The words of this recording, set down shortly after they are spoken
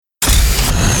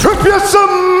up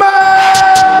your man!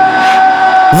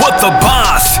 What the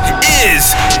boss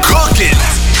is cooking.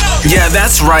 Yeah,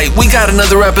 that's right. We got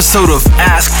another episode of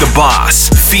Ask the Boss,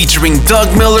 featuring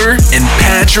Doug Miller and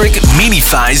Patrick Meaty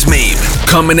Thighs Mabe.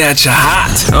 Coming at you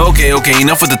hot. Okay,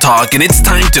 enough with the talk, and it's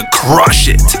time to crush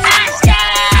it.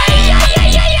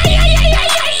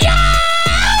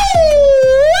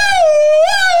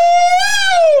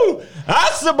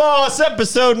 That's the boss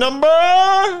episode number.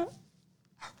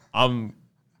 I'm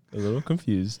a little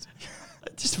confused.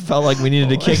 It just felt like we needed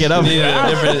to kick it up.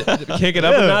 Kick it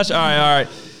up a notch. All right.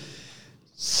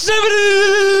 7-4.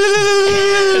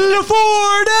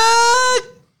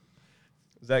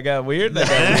 That got weird. Why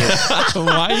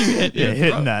are you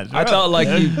hitting that? I thought like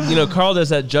you Carl does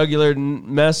that jugular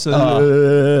mess. And,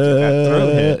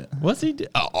 throat hit. What's he do?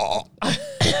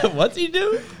 What's he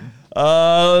do?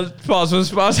 Pause with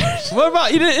sponsors. What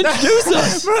about you didn't introduce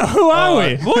us? Who are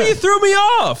we? Well, you threw me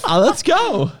off. Let's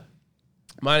go.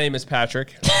 My name is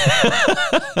Patrick.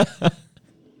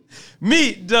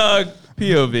 Meet Doug.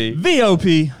 POV.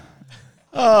 VOP.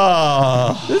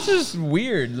 Oh, This is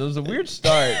weird. It was a weird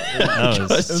start. That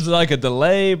was- It was like a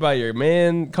delay by your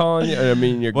man calling you. I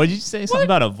mean, your What did you say? Something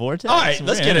about a vortex? all right.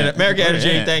 Let's We're get in it. American We're Energy.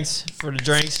 in it. Thanks for the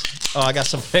drinks. Oh, I got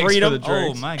some for freedom. the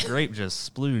drink. Oh, my grape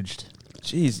just splooged.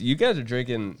 Jeez, you guys are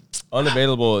drinking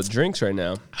unavailable drinks right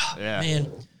now. Yeah.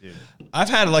 Man, I've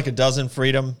had like a dozen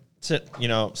freedom.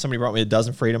 Somebody brought me a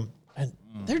dozen freedom, and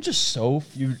they're just so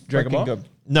You drank them freaking all? good.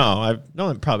 No, I've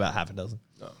probably about half a dozen.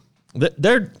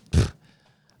 They're.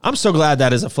 I'm so glad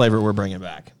that is a flavor we're bringing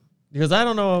back because I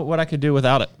don't know what I could do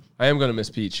without it. I am going to miss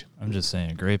peach. I'm just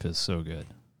saying, grape is so good.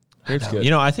 Grape's good.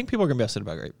 I think people are gonna be upset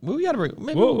about grape. We got to bring.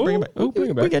 Maybe We'll- we'll bring it back. we'll bring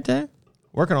it back. We get that.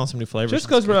 Working on some new flavors. Just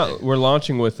because we're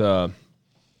launching with, 5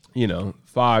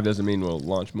 doesn't mean we'll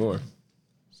launch more.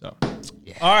 So,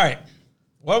 All right,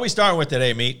 what are we starting with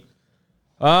today, Meat?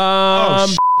 I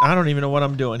don't even know what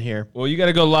I'm doing here. well, you got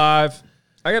to go live.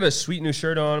 I got a sweet new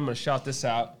shirt on. I'm going to shout this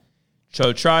out.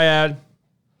 So, Triad.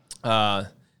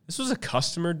 This was a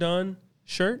customer done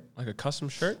shirt, like a custom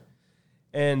shirt.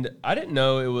 And I didn't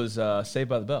know it was Saved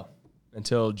by the Bell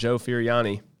until Joe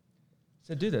Furiani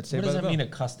said, dude, that's Saved What by does the that Bell. mean? A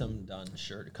custom done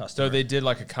shirt? A custom. So they did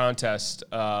like a contest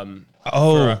for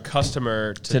Oh, a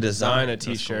customer to design a That's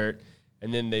cool. T-shirt,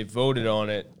 and then they voted on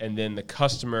it, and then the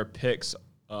customer picks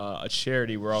a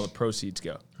charity where all the proceeds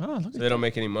go. oh, look So at they don't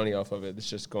make any money off of it. It's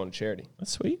just going to charity.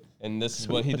 that's sweet. And this is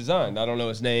what he designed. I don't know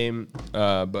his name,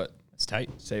 but It's tight.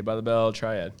 Saved by the Bell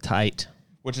Triad, Tight.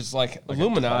 which is like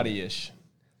Illuminati-ish.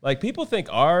 Like people think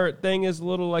our thing is a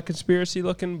little like conspiracy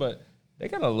looking, but they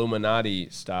got Illuminati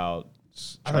style.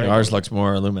 I think ours looks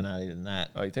more Illuminati than that.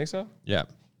 Oh, you think so? Yeah.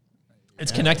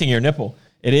 It's connecting your nipple.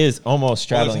 It is almost Well,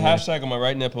 straddling there's a hashtag on my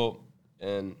right nipple,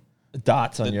 and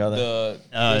dots on your other.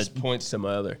 this points to my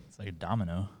other. It's like a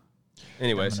domino.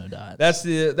 Anyways, Domino dots.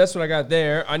 that's what I got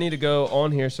there. I need to go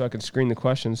on here so I can screen the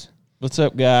questions. What's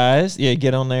up, guys? Yeah,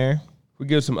 get on there. We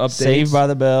give some updates. Saved by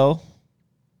the Bell.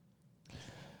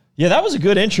 Yeah, that was a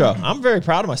good intro. I'm very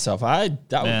proud of myself. Man,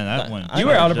 that went. You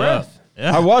were out of Yeah. breath.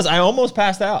 Yeah. I almost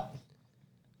passed out.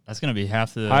 That's going to be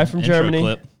half the Hi from intro Germany.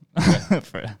 clip.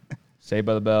 Saved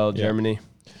by the Bell, Germany.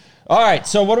 All right,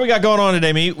 so what do we got going on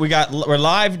today, Meat? We're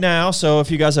live now, so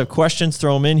if you guys have questions,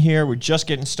 throw them in here. We're just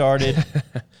getting started.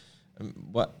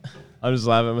 What? I'm just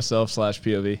laughing at myself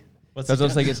 /POV. What's Because I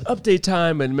was like, it's update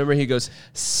time, and remember he goes,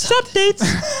 Subdates,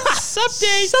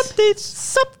 Subdates, Subdates,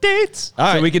 Subdates. All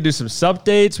So right. we could do some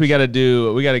subdates. We got to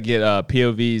get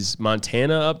POV's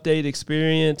Montana update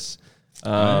experience.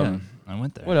 I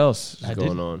went there. What else is I going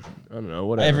did. on? I don't know.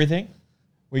 Whatever. Everything.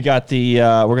 We got the.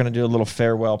 We're gonna do a little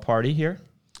farewell party here.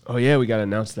 Oh yeah, we got to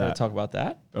announce We'll that. talk about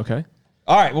that. Okay.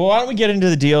 All right. Well, why don't we get into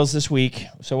the deals this week?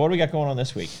 So, what do we got going on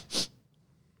this week?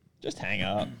 Just hang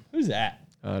up. Who's that?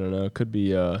 I don't know. It could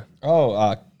be. A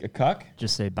cuck.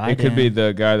 Just say bye. It could be Dan.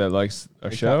 the guy that likes our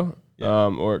show, Yeah.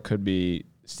 or it could be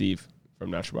Steve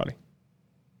from Natural Body.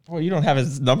 Well, you don't have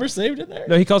his number saved in there.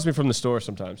 No, he calls me from the store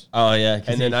sometimes, Oh yeah. 'cause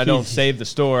and then I don't save the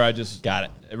store. I just Got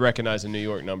it. recognize a New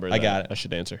York number. I got that it. I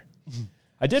should answer.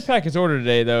 I did pack his order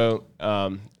today though,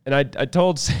 and I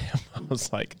told Sam, I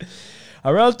was like,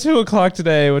 around 2:00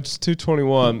 today, which is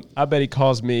 2:21. I bet he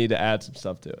calls me to add some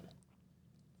stuff to it.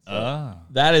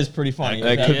 That is pretty funny.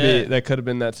 That could be. That could have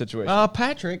been that situation.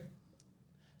 Patrick.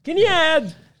 Can you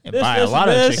add? this, buy a this, lot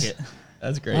and of this? ticket.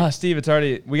 That's great. Ah, Steve, it's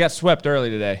already. We got swept early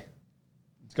today.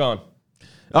 It's gone.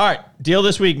 All right. Deal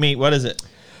this week, Meat. What is it?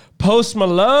 Post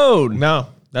Malone. No.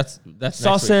 That's next week.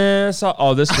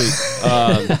 This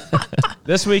week.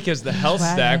 This week is the Health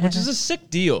Stack, which is a sick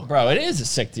deal Bro, it is a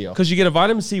sick deal. because you get a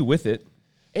vitamin C with it.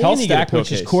 and Health you get a Stack, pill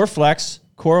which is case. Core Flex,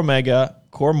 Core Omega,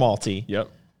 Core Multi. Yep.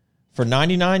 for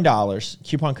 $99.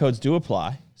 Coupon codes do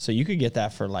apply, so you could get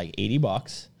that for like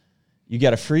 $80. You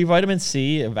get a free vitamin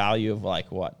C, a value of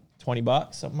like what,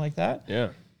 $20, something like that. Yeah.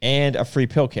 And a free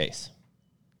pill case.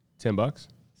 $10.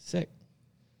 Sick.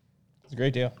 It's a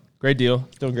great deal. Great deal.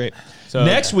 Doing great. So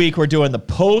Next week we're doing the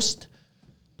Post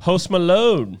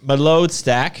Malone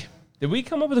stack. Did we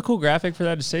come up with a cool graphic for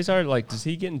that? Does Cesar, like, does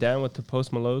he getting down with the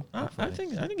Post Malone? I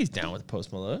think he's down with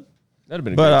Post Malone. That'd have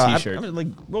been a But great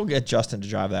T-shirt. we'll get Justin to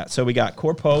drive that. So we got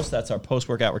Core Post. That's our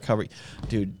post-workout recovery.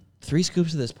 Dude, 3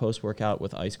 scoops of this post-workout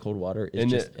with ice cold water is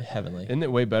just heavenly. Isn't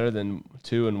it way better than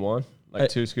 2 and 1? Like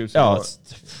 2 scoops. Oh, and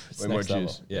it's way more next level.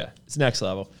 juice. Yeah, it's next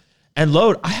level. And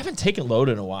load. I haven't taken load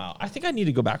in a while. I think I need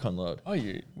to go back on load. Oh,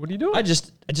 what are you doing? I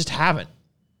just haven't.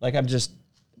 Like I'm just.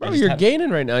 Bro, I just you're haven't- gaining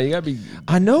right now. You gotta be.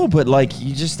 I know, but like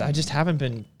I just haven't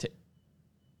been.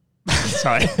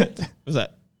 Sorry. Was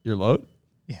that your load?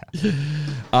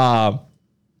 Yeah.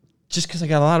 Just because I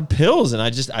got a lot of pills and I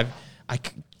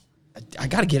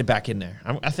got to get it back in there.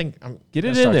 I think I'm Get gonna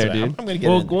it in start there, today. dude. I'm gonna get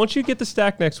well, it in there. once you get the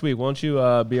stack next week, won't you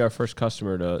be our first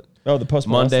customer to The Post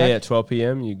Malone Monday stack? at 12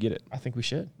 p.m.? You get it. I think we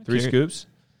should. 3 scoops.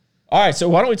 All right, so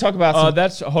why don't we talk about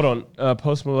some, Hold on.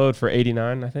 Post Malone for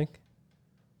 89, I think,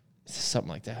 something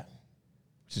like that?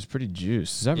 which is pretty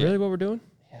juice. Is that Yeah. really what we're doing?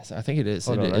 Yes, I think it is.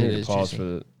 Hold It- on, I it need is to pause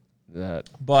juicy. for that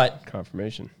But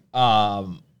confirmation.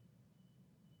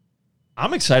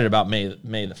 I'm excited about May the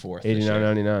 4th. this year.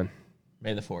 89.99.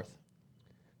 May the 4th.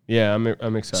 Yeah, I'm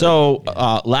excited. So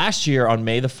last year on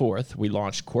May the 4th, we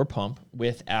launched Core Pump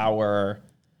with our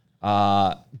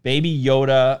Baby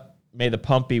Yoda May the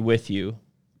Pump Be With You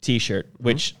t-shirt,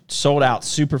 which sold out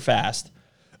super fast.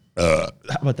 How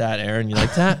about that, Aaron? You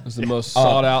like that? it was the most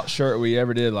sought out shirt we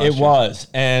ever did last year. It was.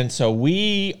 And so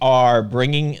we are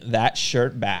bringing that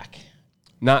shirt back.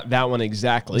 Not that one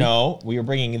exactly. No, we are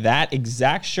bringing that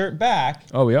exact shirt back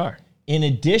Oh, we are. in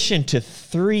addition to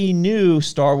 3 new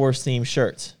Star Wars themed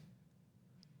shirts,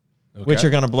 which are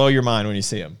going to blow your mind when you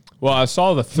see them. Well, I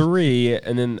saw the 3,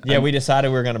 and then Yeah, we decided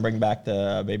we were going to bring back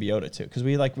the Baby Yoda too because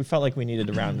we felt like we needed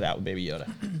to round it out with Baby Yoda.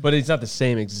 but it's not the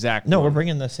same exact. No, one. we're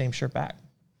bringing the same shirt back.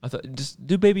 I thought just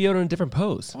do Baby Yoda in a different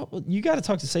pose. Well, you got to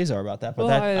talk to Cesar about that. But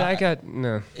Well, that I got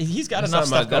no. he's got That's enough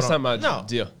not my- stuff. that's going not on. my No.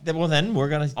 deal. Well, then we're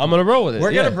gonna roll with it.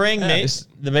 we're yeah. gonna bring Yeah.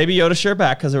 the Baby Yoda shirt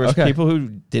back because there was Okay. people who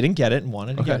didn't get it and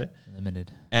wanted to Okay. get it.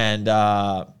 Limited. And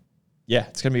yeah,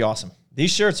 it's gonna be awesome.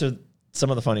 These shirts are some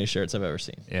of the funniest shirts I've ever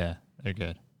seen. Yeah, they're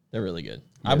good. They're really good.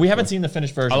 We haven't seen the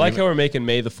finished version. I like how we're making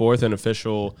May the 4th an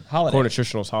official Holiday. Core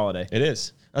Nutritionals holiday. it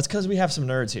is. That's because we have some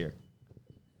nerds here.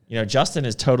 You know, Justin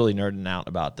is totally nerding out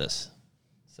about this.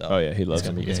 So Oh yeah, he loves it's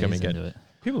gonna it. be, it's Yeah, gonna be he's good. into it.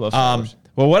 People love Star Um, Wars.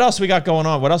 well, what else we got going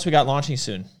on? What else we got launching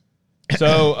soon?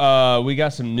 So we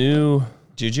got some new.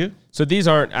 Juju? So these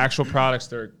aren't actual products;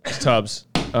 they're tubs.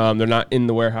 They're not in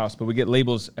the warehouse, but we get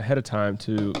labels ahead of time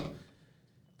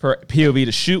for POV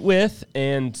to shoot with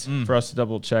and for us to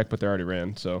double check. But they're already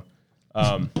ran. So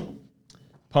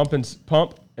Pump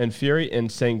and Fury and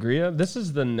Sangria. This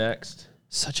is the next.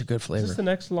 Such a good Is flavor. this the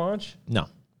next launch? No.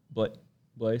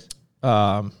 Blaze.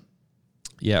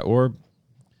 Yeah, or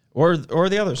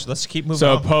the others. Let's keep moving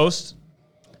So on. Post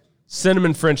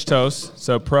cinnamon French toast.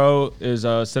 So Pro is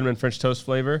cinnamon French toast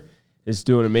flavor is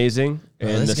doing amazing, and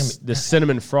this is the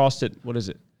cinnamon frosted. What is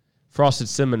it? Frosted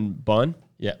cinnamon bun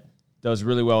Yeah. does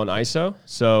really well in ISO.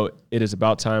 So it is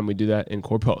about time we do that in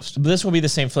Core Post. This will be the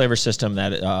same flavor system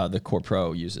that the Core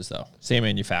Pro uses, though. Same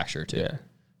manufacturer, too. Yeah.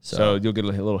 So you'll get a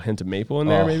little hint of maple in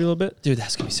there, Oh. maybe a little bit. Dude,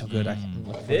 that's going to be so good.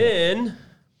 Then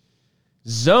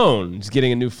Zone is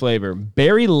getting a new flavor,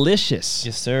 Berrylicious,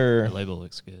 Yes, sir. The label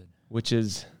looks good. which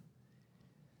is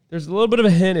there's a little bit of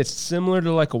a hint. It's similar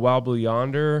to like a Wild Blue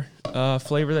Yonder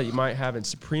flavor that you might have in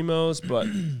Supremos, but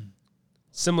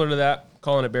similar to that.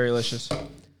 Calling it Berrylicious.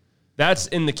 That's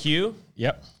in the queue.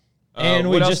 Yep. And And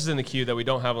what we else just is in the queue that we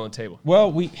don't have on the table?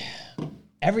 well,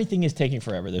 everything is taking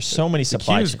forever. There's so many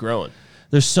supply Queue's chain. growing.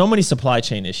 There's so many supply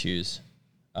chain issues.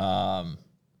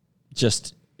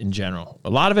 Just in general, a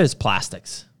lot of it is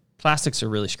plastics. Plastics are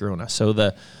really screwing us. So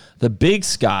the Big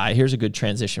Sky, here's a good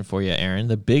transition for you, Aaron.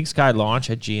 The Big Sky launch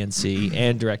at GNC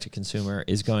and direct to consumer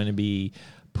is going to be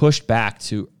pushed back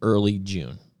to early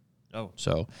June. Oh.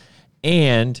 So,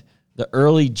 and the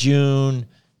early June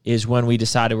is when we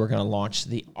decided we're going to launch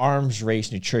the Arms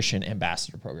Race Nutrition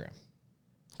Ambassador Program.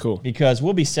 Cool. Because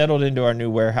we'll be settled into our new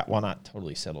warehouse. Well, not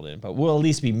totally settled in, but we'll at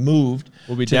least be moved.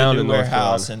 We'll be to down the in new North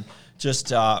warehouse, Carolina. and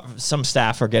just some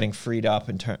staff are getting freed up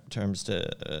in terms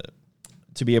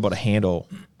to be able to handle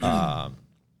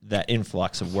that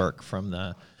influx of work from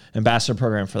the ambassador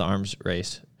program for the Arms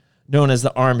Race, known as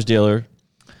the Arms Dealer.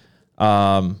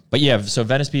 But yeah, so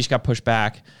Venice Beach got pushed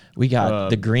back. We got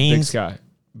the Big Greens. Sky.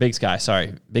 Big Sky.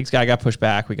 Sorry, Big Sky got pushed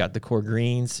back. We got the core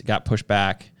greens got pushed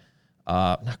back.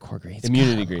 Not core greens.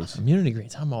 Immunity greens. Immunity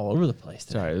greens. I'm all over the place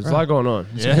today. Sorry, there's a lot going on.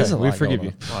 Yeah, there's a we lot forgive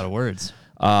going you. A lot of words.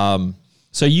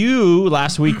 So you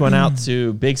last week went out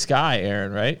to Big Sky,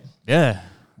 Aaron, right? Yeah.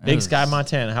 Big Sky,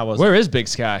 Montana. How was Where is Big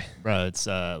Sky? Bro, it's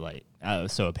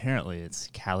so apparently it's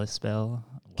Kalispell.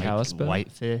 Kalispell?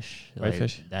 Whitefish. like,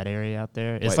 Whitefish? that area out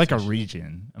there. It's like a Whitefish.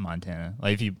 region of Montana.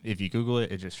 Like if you Google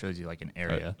it, it just shows you like an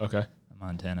area Okay. of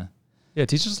Montana. Yeah,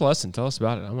 teach us a lesson. Tell us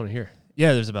about it. I want to hear.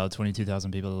 Yeah, there's about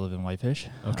 22,000 people that live in Whitefish.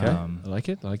 Okay. I like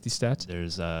it. I like these stats.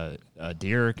 There's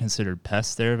deer are considered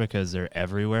pests there because they're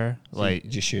everywhere. Like,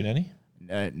 Did you shoot any?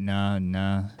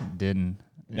 no, didn't.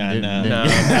 Nah, Didn't-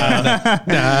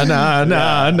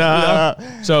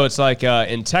 nah. So it's like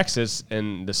in Texas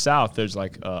and the South, there's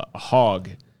like a hog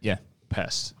Yeah.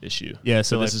 pest issue. Yeah,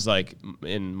 So so this is like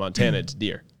in Montana, it's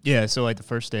deer. Yeah, so like the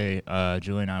first day,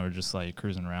 Julie and I were just like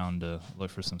cruising around to look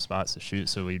for some spots to shoot.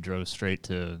 So we drove straight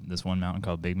to this one mountain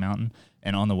called Big Mountain,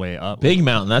 and on the way up, Big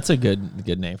Mountain. That's a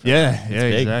good name for it. yeah,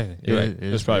 big. exactly. You're right. It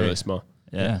It's is probably big. really small.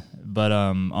 Yeah, but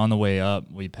on the way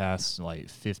up, we passed like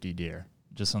 50 deer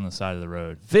just on the side of the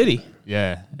road. 50.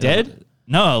 Yeah, Dead?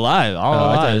 No, alive. All Oh, I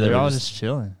thought alive. they They're were all just just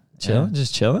chilling. Chilling?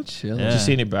 Just chilling? Did Yeah. you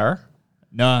see any bear?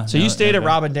 No. So you stayed at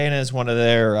Rob and Dana's, one of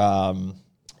their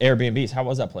Airbnbs. How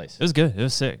was that place? It was good. It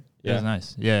was sick. It Yeah. was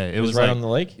nice. Yeah, it, It was was right like- on the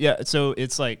lake? Yeah, so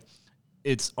it's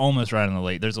almost right on the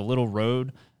lake. There's a little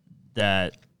road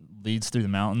that leads through the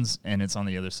mountains, and it's on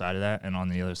the other side of that, and on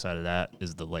the other side of that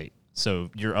is the lake. So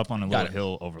you're up on a little it.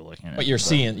 hill overlooking it. But you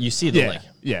see the yeah, lake.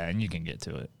 yeah, and you can get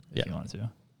to it Yeah. if you want to.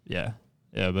 Yeah,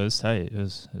 yeah, but it's tight. It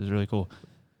was really cool.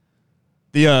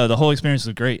 The whole experience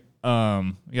was great. We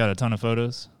got a ton of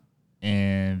photos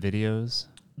and videos.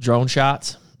 Drone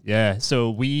shots. Yeah,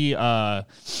 so we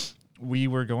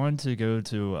were going to go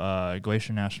to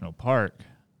Glacier National Park,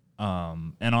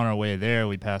 and on our way there,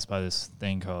 we passed by this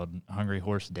thing called Hungry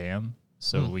Horse Dam.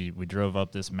 So we drove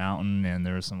up this mountain, and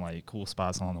there were some like cool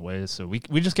spots along the way. So we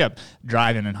just kept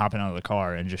driving and hopping out of the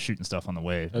car and just shooting stuff on the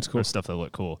way. That's cool. For stuff that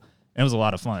looked cool. And it was a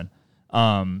lot of fun.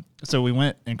 So we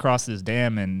went and crossed this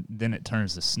dam, and then it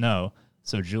turns to snow.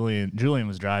 So Julian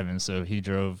was driving, so he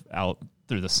drove out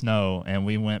through the snow, and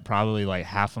we went probably like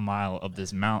half a mile up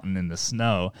this mountain in the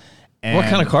snow. And What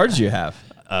kind of car did you have?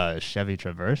 Chevy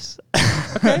Traverse.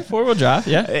 Okay, 4-wheel drive.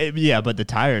 Yeah. Yeah, but the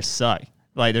tires suck.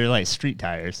 Like they're like street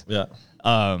tires. Yeah.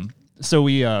 So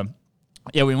we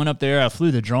went up there. I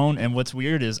flew the drone, and what's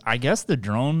weird is I guess the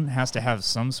drone has to have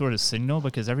some sort of signal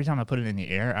because every time I put it in the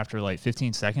air, after like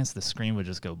 15 seconds, the screen would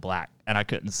just go black, and I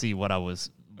couldn't see what I was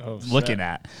looking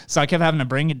at. So I kept having to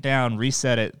bring it down,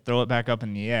 reset it, throw it back up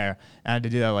in the air. And I had to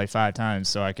do that like 5 times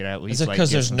so I could at least. Is it like,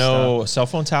 because get there's some no stuff. cell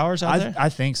phone towers out there? I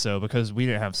think so because we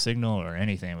didn't have signal or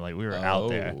anything. Like we were out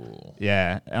there. Oh.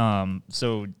 Yeah.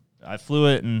 So I flew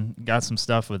it and got some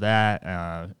stuff with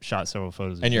that. Shot several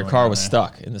photos. of And your Julian car on was there.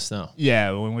 stuck in the snow. Yeah.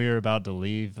 When we were about to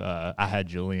leave, I had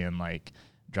Julian like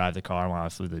drive the car while I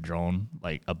flew the drone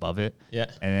like above it. Yeah.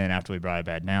 And then after we brought it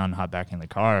back down, hopped back in the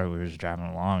car, we were just driving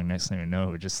along. Next thing we know,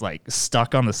 we're just like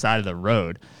stuck on the side of the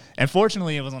road. And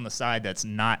fortunately, it was on the side that's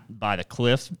not by the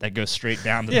cliff that goes straight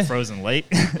down to Yeah. the frozen lake.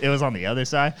 It was on the other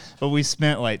side. But we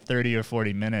spent like 30 or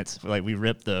 40 minutes. Like we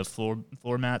ripped the floor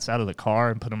mats out of the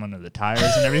car and put them under the tires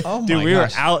and everything. Oh Dude, my we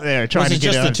gosh. were out there trying Was to it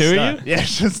get just the it two of unstuck. you? Yeah,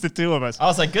 just the two of us. I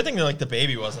was like, good thing that like the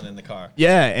baby wasn't in the car.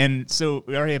 Yeah, and so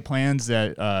we already had plans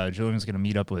that Julian was going to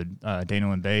meet up with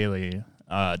Daniel and Bailey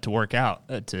to work out,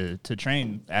 to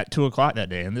train at 2 o'clock that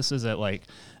day. And this is at like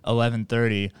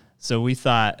 11:30. So we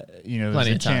thought, there's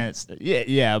Plenty a of time. chance.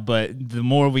 Yeah, but the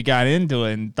more we got into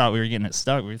it and thought we were getting it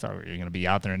stuck, we thought we were going to be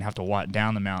out there and have to walk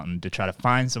down the mountain to try to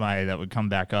find somebody that would come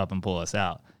back up and pull us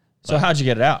out. So how'd you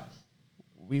get it out?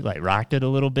 We like rocked it a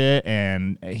little bit,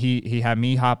 and he had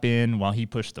me hop in while he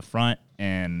pushed the front,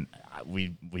 and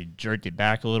we jerked it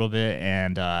back a little bit,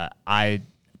 and I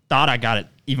thought I got it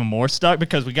even more stuck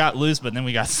because we got loose, but then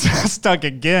we got stuck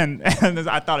again, and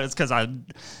I thought it was because I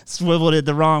swiveled it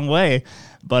the wrong way,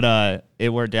 but it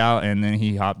worked out, and then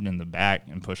he hopped in the back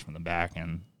and pushed from the back,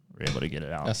 and we were able to get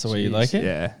it out. That's the way you like it?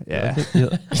 Yeah, You,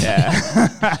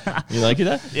 yeah, you like it?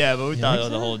 That? yeah. But we like thought that?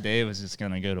 the whole day was just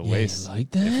gonna go to you waste. like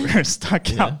if we that? were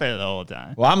stuck out there the whole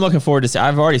time. Well, I'm looking forward to see.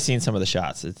 I've already seen some of the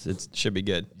shots. It should be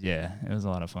good. Yeah, it was a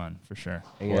lot of fun for sure.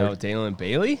 Hanging out with Daniel and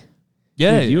Bailey?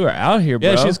 Yeah, Dude, you were out here,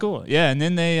 bro. yeah, she's cool. Yeah, and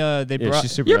then they Yeah, brought.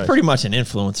 she's super You're nice. pretty much an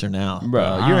influencer now,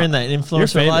 Bro, You're in that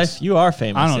influencer famous. life. You are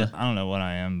famous. I yeah. don't know what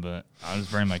I am, but I was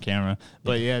bringing my camera.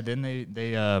 But yeah, then they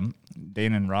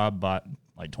Dana and Rob bought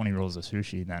like 20 rolls of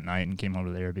sushi that night and came over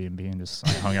to the Airbnb and just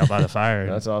like, hung out by the fire.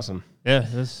 That's awesome. Yeah,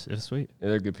 it was sweet. Yeah,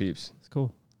 they're good peeps. It's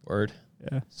cool. Word.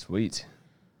 Yeah. Sweet.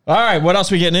 All right, what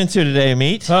else we getting into today,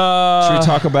 Meat? Should we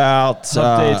talk about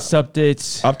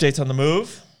updates on the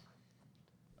move?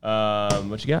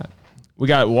 What you got? We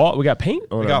got paint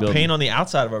on We our got building. paint on the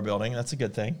outside of our building. That's a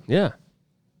good thing. Yeah.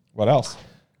 What else?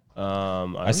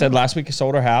 I said last week I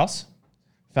sold our house.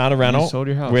 Found a rental. sold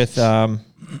your house. With I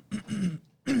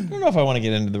don't know if I want to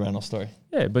get into the rental story.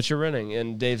 Yeah, but you're renting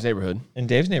in Dave's neighborhood. In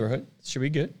Dave's neighborhood. Should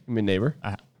be good. I mean, neighbor.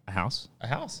 A house? A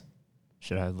house.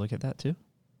 Should I look at that too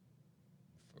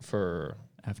For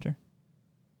after?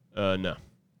 No.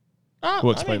 oh,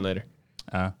 We'll explain later.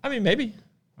 I mean, maybe.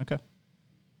 Okay.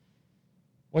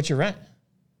 What's your rent?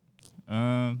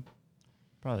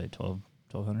 Probably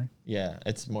 1,200. Yeah,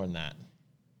 it's more than that.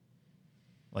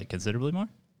 Like considerably more?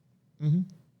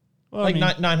 Well, like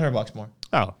 $900 more.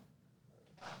 Oh.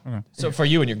 So for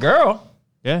you and your girl,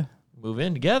 Yeah. move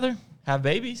in together, have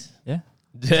babies. Yeah.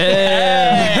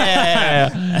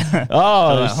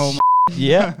 Oh, At home.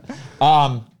 yeah.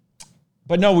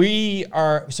 But no, we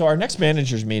are. So our next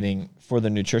managers meeting for the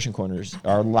Nutrition Corners,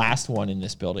 our last one in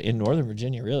this building in Northern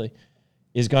Virginia, really,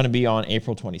 is going to be on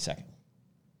April 22nd,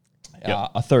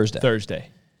 a Thursday. Thursday.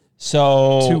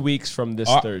 So 2 weeks from this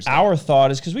Thursday. Our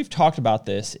thought is, because we've talked about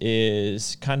this,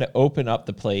 is kind of open up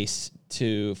the place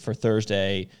for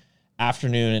Thursday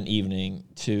afternoon and evening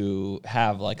to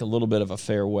have like a little bit of a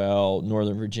farewell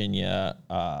Northern Virginia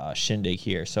shindig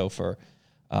here. So for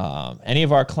any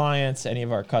of our clients, any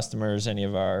of our customers, any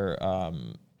of our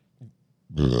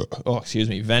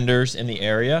vendors in the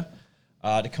area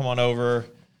to come on over.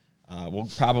 We'll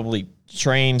probably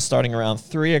train starting around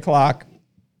 3 o'clock.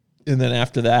 And then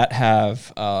after that, have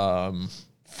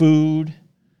food,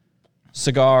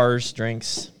 cigars,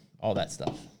 drinks, all that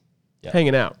stuff. Yeah.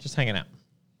 Hanging out. Just hanging out.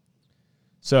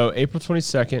 So April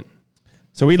 22nd.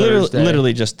 So we Thursday.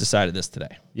 literally just decided this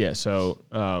today. Yeah. So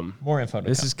More info to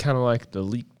this come. is kind of like the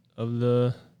leak of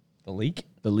the leak.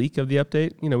 leak of the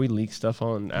update. You know, we leak stuff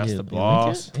on Ask You the like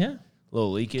Boss. it? Yeah.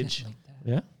 Little leakage.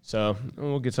 Yeah. So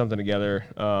we'll get something together.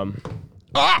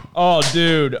 Oh,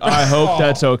 dude! I hope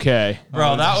that's okay.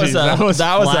 Bro, that was Jeez, flat.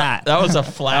 that was a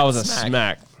flat. That was a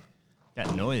smack.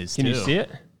 That noise, Can you see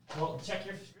it? Well, check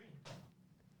your screen.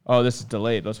 Oh, this is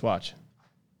delayed. Let's watch.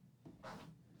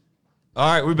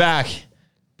 All right, we're back.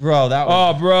 Bro, that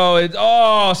was Oh, bro!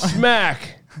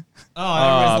 Smack!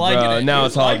 everyone's liking bro, it. now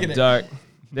Everyone's it's all liking it. dark.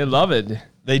 They love it.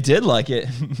 They did like it.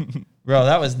 Bro,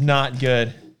 that was not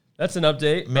good. That's an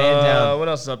update. Man down. What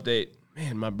else is update?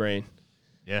 Man, my brain.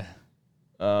 Yeah.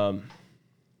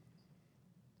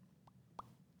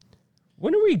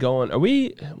 When are we going?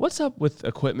 What's up with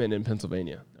equipment in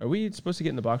Pennsylvania? Are we supposed to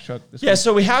get in the box truck this Yeah, week?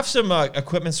 so we have some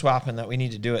equipment swapping that we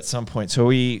need to do at some point. So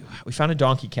we found a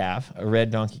donkey calf, a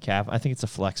red donkey calf. I think it's a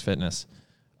Flex Fitness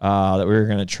that we were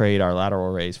going to trade our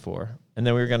lateral raise for. And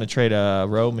then we were going to trade a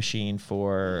row machine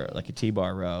for like a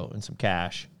T-bar row and some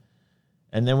cash.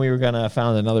 And then we were going to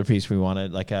found another piece we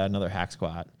wanted, like another hack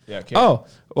squat. Yeah, okay. Oh,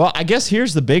 well, I guess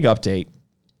here's the big update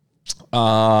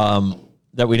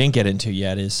that we didn't get into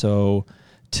yet is so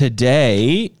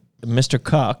today, Mr.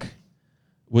 Cuck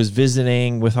was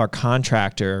visiting with our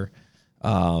contractor,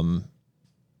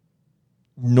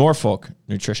 Norfolk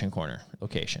Nutrition Corner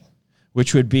location,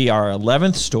 which would be our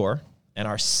 11th store and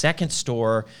our second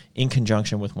store in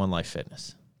conjunction with One Life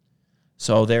Fitness.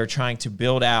 So they're trying to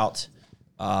build out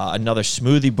another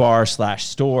smoothie bar /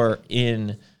 store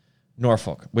in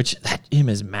Norfolk, which that gym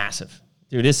is massive.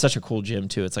 Dude, it is such a cool gym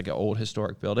too. It's like an old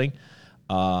historic building.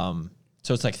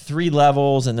 So it's like 3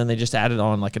 levels, and then they just added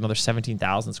on like another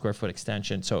 17,000 square foot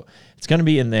extension. So it's going to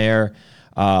be in there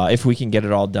if we can get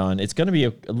it all done. It's going to be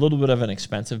a little bit of an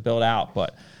expensive build out,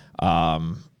 but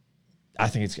I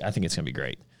think it's going to be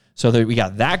great. So we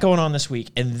got that going on this week,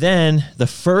 and then the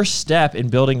first step in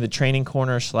building the training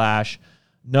corner /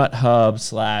 nut hub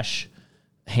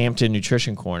 / Hampton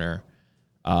Nutrition Corner.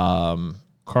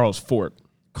 Carl's Fort.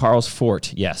 Carl's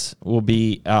Fort, yes, will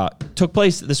be took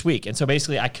place this week. And so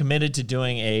basically I committed to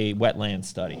doing a wetland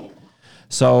study.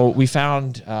 So we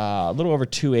found a little over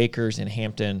 2 acres in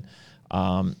Hampton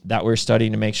that we're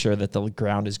studying to make sure that the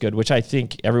ground is good, which I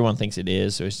think everyone thinks it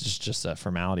is. So it's just a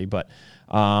formality. But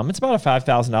it's about a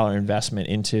 $5,000 investment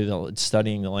into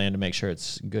studying the land to make sure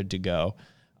it's good to go.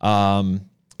 And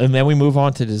then we move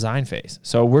on to design phase.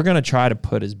 So we're going to try to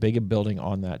put as big a building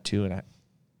on that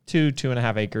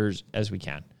 2.5 acres as we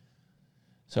can.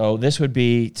 So this would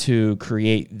be to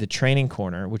create the training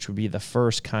corner, which would be the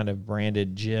first kind of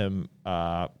branded gym,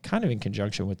 kind of in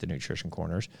conjunction with the nutrition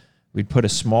corners. We'd put a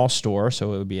small store,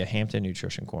 so it would be a Hampton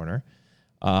Nutrition Corner.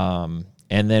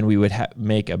 And then we would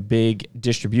make a big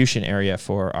distribution area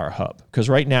for our hub. Because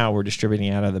right now we're distributing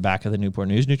out of the back of the Newport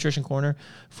News Nutrition Corner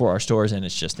for our stores, and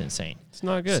it's just insane. It's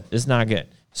not good. It's not good.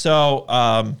 So,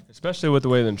 Especially with the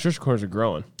way the nutrition corners are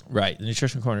growing. right, the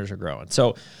nutrition corners are growing.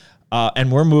 So,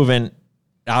 and we're moving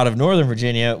out of Northern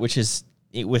Virginia, which is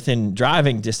within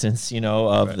driving distance,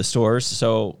 of the stores.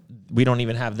 So we don't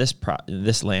even have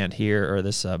this land here or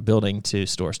this building to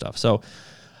store stuff. So,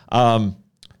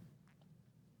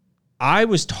 I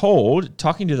was told,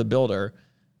 talking to the builder,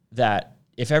 that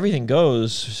if everything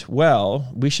goes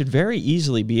well, we should very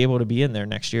easily be able to be in there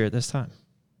next year at this time,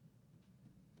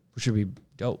 which would be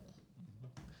dope.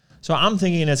 So I'm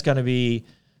thinking it's going to be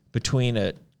between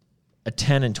a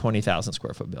 10 and 20,000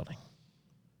 square foot building,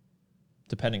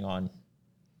 depending on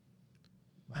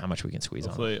how much we can squeeze on.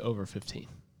 Hopefully over 15.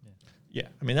 Yeah,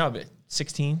 I mean that would be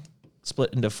 16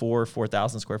 split into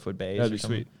 4,000 square foot bays. That'd be or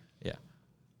something. sweet. Yeah,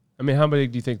 I mean, how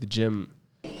big do you think the gym?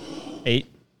 8?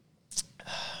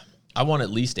 I want at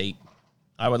least 8.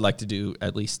 I would like to do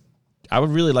at least. I would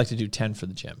really like to do 10 for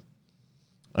the gym,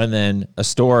 and then a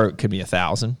store could be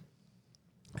 1,000,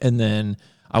 and then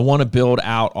I want to build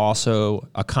out also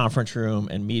a conference room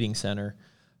and meeting center,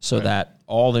 so that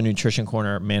all the nutrition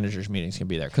corner managers meetings can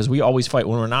be there. Because we always fight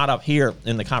when we're not up here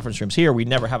in the conference rooms here. We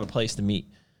never have a place to meet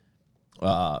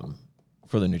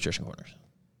for the nutrition corners.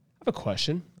 I have a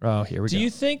question. Oh, here we go. Do you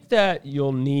think that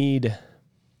you'll need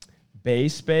bay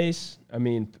space? I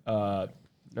mean,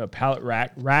 pallet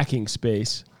racking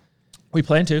space We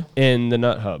plan to. in the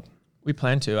nut hub? We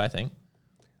plan to. I think.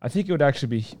 I think it would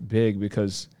actually be big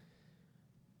because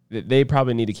they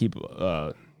probably need to keep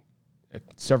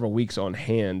several weeks on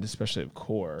hand, especially at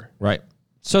core. Right.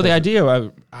 So the idea,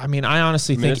 I mean, I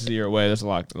honestly I mean, think this is a year away. There's a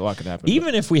lot could happen.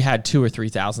 even if we had 2,000 or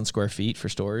 3,000 square feet for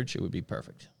storage, it would be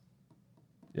perfect.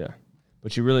 Yeah,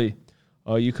 but you really,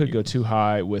 you could go too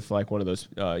high with like one of those.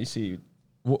 You see,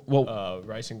 Well,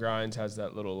 Rice and Grinds has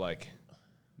that little like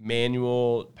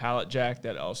manual pallet jack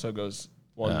that also goes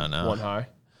one high.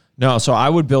 no. So I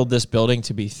would build this building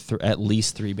to be at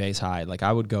least 3 bays high. Like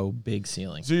I would go big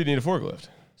ceiling. So you need a forklift.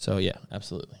 So yeah,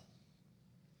 absolutely.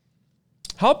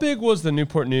 How big was the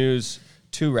Newport News?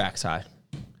 2 racks high.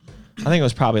 I think it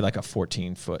was probably like a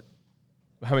 14-foot.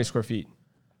 How many square feet?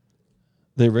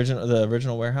 The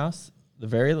original warehouse, the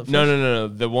very No.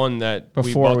 The one that Before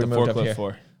we we bought the moved up forklift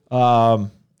here.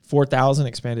 for. 4,000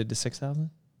 expanded to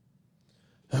 6,000.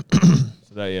 So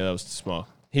that was small.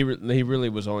 He really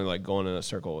was only like going in a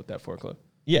circle with that forklift.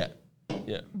 Yeah,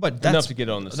 Yeah, but enough that's to get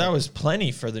on the. that was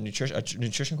plenty for the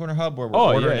nutrition corner hub where we're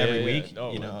Oh, ordering yeah, every yeah, week. yeah.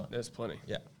 Oh, you man, know, that's plenty.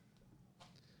 yeah.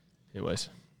 Anyways,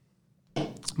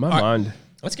 my mind.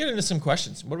 Let's get into some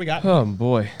questions. What do we got? Oh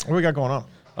boy, What do we got going on?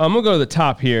 I'm gonna go to the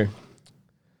top here.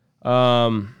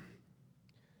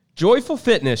 Joyful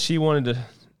Fitness. She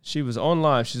was on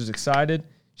live. She was excited.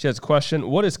 She has a question.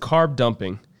 What is carb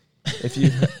dumping? If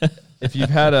you've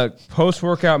had a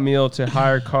post-workout meal to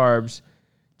higher carbs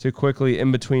too quickly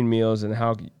in between meals, and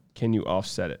how can you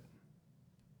offset it?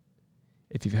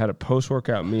 If you've had a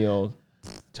post-workout meal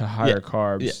to higher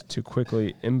carbs too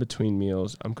quickly in between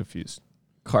meals, I'm confused.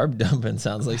 Carb dumping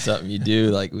sounds like something you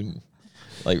do like when,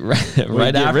 right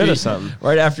get after rid of you, something.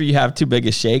 right after you have too big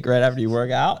a shake, right after you work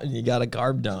out, and you got a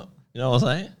carb dump. You know what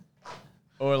I'm saying?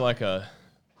 Or like a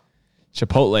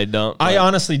Chipotle dump. I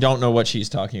honestly don't know what she's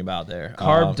talking about there.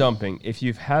 Carb dumping. If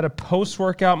you've had a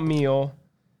post-workout meal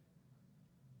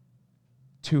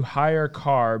to higher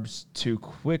carbs too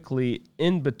quickly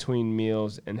in between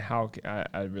meals, and how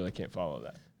I really can't follow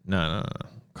that. No.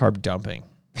 Carb dumping.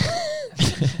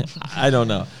 I don't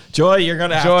know. Joy, you're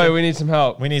gonna have Joy, to, we need some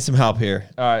help. we need some help here.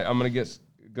 All right, I'm gonna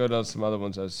go to some other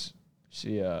ones as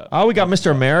she. Oh, we got Mr.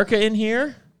 America in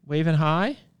here, waving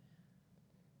high.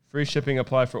 Free shipping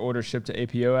apply for orders shipped to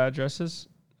APO addresses.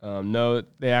 No,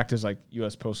 they act as like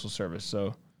U.S. Postal Service,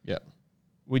 so Yeah.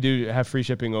 we do have free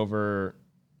shipping over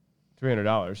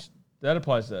 $300. That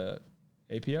applies to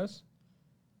APOs?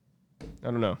 I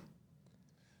don't know.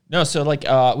 No, so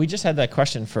we just had that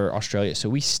question for Australia. So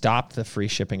we stopped the free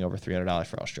shipping over $300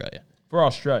 for Australia. For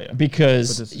Australia.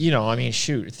 Because, this is-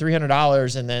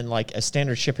 $300 and then like a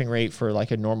standard shipping rate for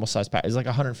like a normal size pack is like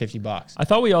 $150. I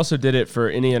thought we also did it for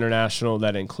any international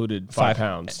that included 5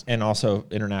 pounds. And also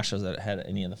internationals that had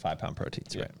any of the 5-pound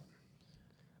proteins,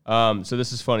 right? So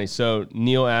this is funny. So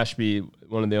Neil Ashby,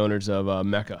 one of the owners of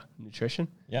Mecca Nutrition,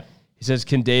 Yeah. he says,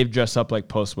 can Dave dress up like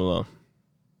Post Malone?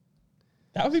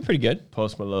 That would be pretty good.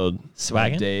 Post Malone.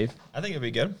 Swaggin'? Dave. I think it'd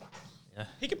be good. Yeah.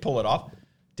 He could pull it off.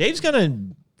 Dave's going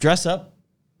to dress up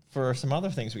for some other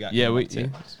things we got. Yeah, coming up, too.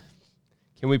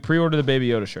 Can we pre-order the Baby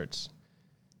Yoda shirts?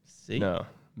 See? No.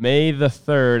 May the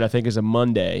 3rd, I think, is a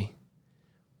Monday,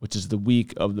 which is the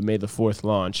week of the May the 4th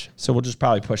launch. So we'll just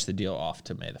probably push the deal off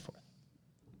to May the 4th.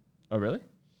 Oh, really?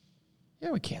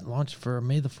 Yeah, we can't launch for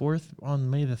May the 4th on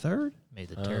May the 3rd. Made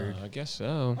the turd. I guess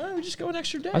so. Why don't we just go an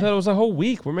extra day? I thought it was a whole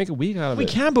week. We're making a week out of we it.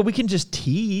 can, but we can just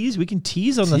tease. We can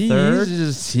tease on the third.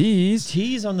 Just tease.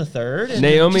 Tease on the third. And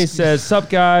Naomi just- says, "Sup,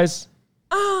 guys."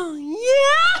 Oh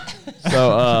yeah.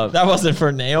 So, That wasn't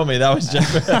for Naomi. That was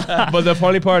just. but the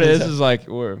funny part is like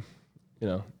we're,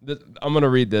 I'm gonna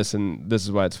read this, and this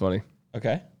is why it's funny.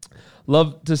 Okay.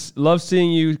 Love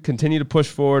seeing you continue to push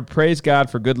forward. Praise God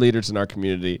for good leaders in our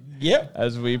community. Yep.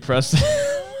 As we press.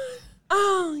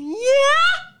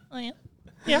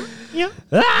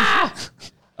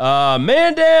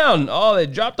 Man down. Oh, they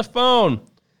dropped the phone.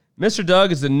 Mr.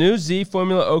 Doug, is the new Z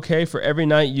formula okay for every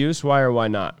night use? Why or why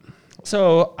not?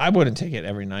 So I wouldn't take it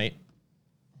every night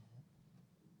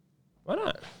Why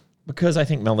not? because I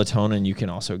think melatonin you can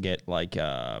also get like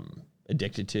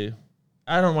addicted to.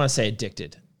 I don't want to say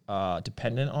addicted.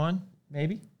 Dependent on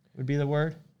maybe would be the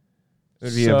word. It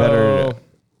would be a better.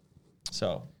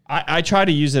 So I try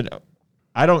to use it.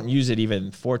 I don't use it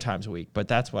even 4 times a week, but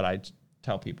that's what I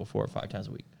tell people 4 or 5 times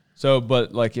a week. So,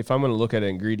 but like if I'm going to look at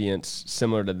ingredients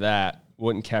similar to that,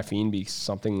 wouldn't caffeine be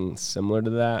something similar to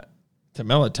that? To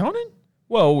melatonin?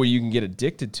 Well, where you can get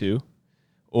addicted to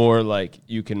or like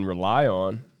you can rely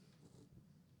on.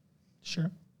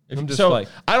 Sure. I'm just so like-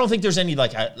 I don't think there's any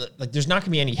like there's not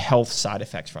gonna be any health side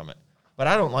effects from it. But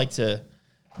I don't like to,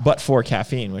 but for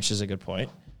caffeine, which is a good point.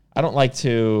 I don't like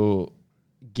to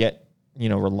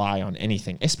rely on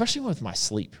anything, especially with my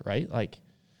sleep. Right, like.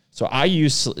 So I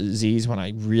use Z's when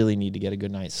I really need to get a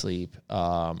good night's sleep.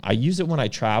 I use it when I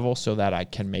travel so that I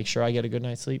can make sure I get a good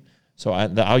night's sleep. So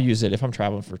I'll use it if I'm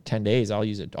traveling for 10 days. I'll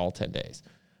use it all 10 days.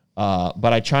 But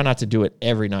I try not to do it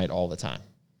every night all the time.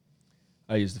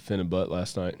 I used the Finna butt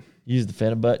last night. You use the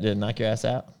Finna butt to knock your ass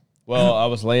out? Well, I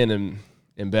was laying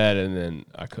in bed and then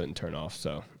I couldn't turn off.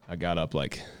 So I got up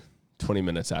like 20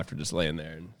 minutes after just laying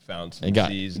there and found some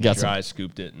Z's and dry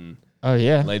scooped it and Oh,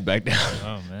 yeah. laid back down.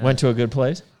 Oh man. Went to a good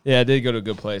place? Yeah, I did go to a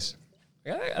good place.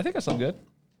 I think I slept good.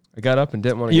 I got up and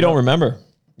didn't want to You don't remember.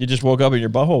 You just woke up and your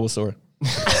butthole was sore.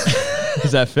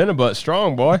 Is that Finna butt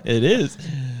strong, boy? It is.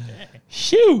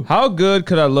 Shoo. How good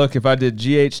could I look if I did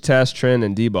GH test, trend,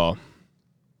 and D-ball?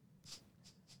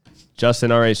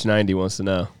 Justin RH90 wants to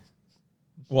know.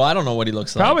 Well, I don't know what he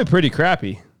looks like. Probably pretty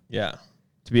crappy, Yeah.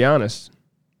 to be honest.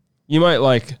 You might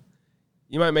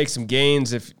make some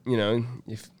gains if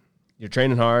you're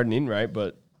training hard and eating right,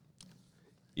 but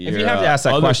If you have to ask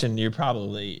that question, you're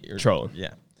trolling.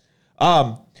 Yeah.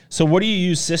 So what do you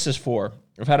use Cissus for?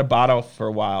 I've had a bottle for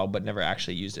a while, but never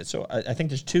actually used it. So I think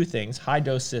there's 2 things. High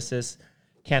dose Cissus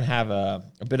can have a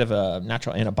bit of a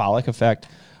natural anabolic effect,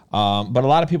 but a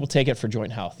lot of people take it for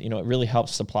joint health. It really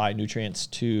helps supply nutrients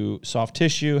to soft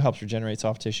tissue, helps regenerate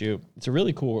soft tissue. It's a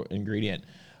really cool ingredient.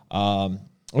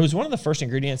 It was one of the first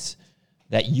ingredients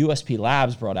that USP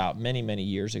Labs brought out many, many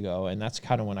years ago, and that's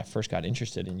kind of when I first got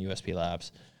interested in USP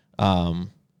Labs.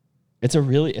 It's a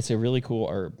really cool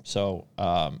herb. So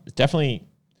it's definitely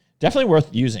worth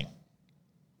using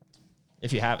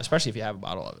especially if you have a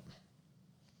bottle of it.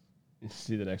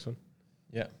 See the next one?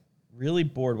 Yeah. Really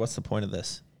bored. What's the point of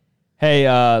this? Hey,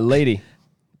 lady,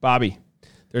 Bobby,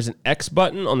 there's an X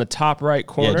button on the top right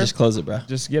corner. Yeah, just close it, bro.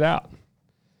 Just get out.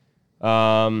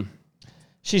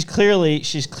 She's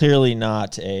clearly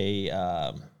not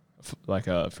a Like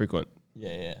a frequent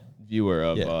yeah. viewer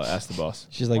of Yeah. Ask the Boss.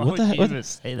 She's like, Why what the would heck? you even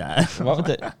say that? What would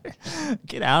the,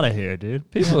 Get out of here, dude.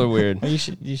 People are weird. you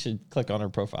should click on her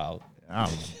profile.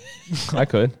 I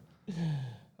could.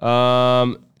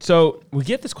 So we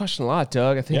get this question a lot,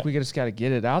 Doug. I think Yeah. we just got to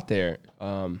get it out there.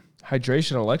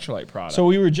 Hydration electrolyte product. So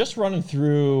we were just running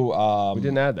through we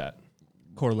didn't add that.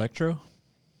 Core Electro.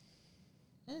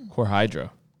 Core Hydro.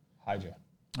 Hydra.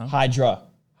 Oh. Hydra.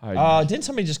 Hydra. Didn't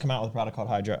somebody just come out with a product called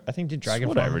Hydra? I think did Dragon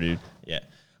Whatever, Farm? dude. Yeah.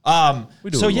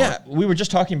 do So what we yeah, we were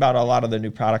just talking about a lot of the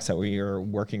new products that we are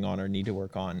working on or need to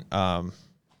work on.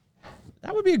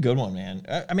 That would be a good one, man.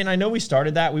 I mean, I know we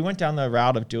started that. We went down the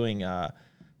route of doing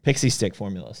pixie stick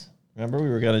formulas. Remember, we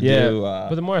were gonna do.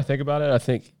 But the more I think about it, I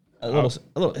think a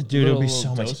little, dude. It would be so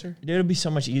little much. doser? Dude, it would be so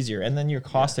much easier, and then your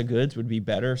cost of goods would be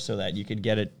better, so that you could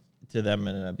get it to them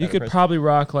in a better you could price. probably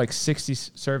rock like 60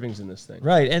 servings in this thing.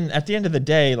 Right, and at the end of the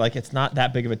day, like it's not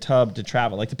that big of a tub to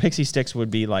travel. Like the pixie sticks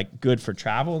would be like good for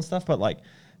travel and stuff, but like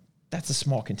that's a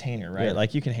small container, right? Yeah.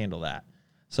 Like you can handle that.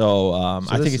 So, I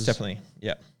think this it's is- definitely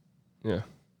Yeah.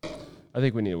 I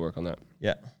think we need to work on that.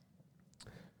 yeah.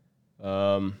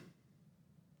 Um,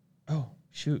 Oh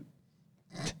shoot!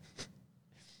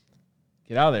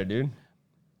 get out of there, dude.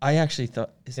 I actually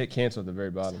thought Hit cancel at the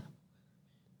very bottom.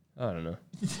 I don't know.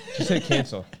 Just hit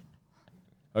cancel.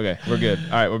 Okay, we're good.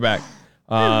 All right, we're back.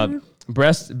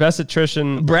 Best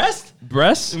attrition. breast.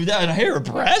 Breast? I hear a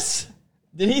breast.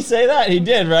 Did he say that? He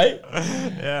did, right?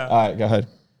 Yeah. All right, go ahead.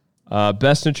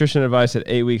 Best nutrition advice at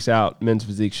 8 weeks out, men's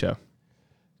physique show.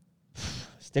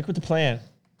 Stick with the plan.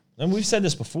 And we've said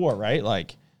this before, right?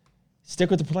 Like, stick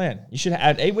with the plan. You should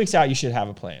at 8 weeks out, you should have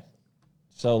a plan.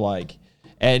 So like,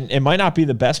 and it might not be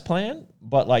the best plan,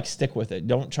 but like stick with it.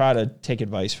 Don't try to take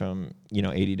advice from,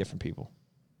 80 different people.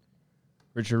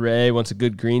 Richard Ray wants a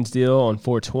good greens deal on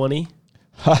 420.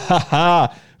 Ha ha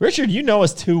ha. Richard, you know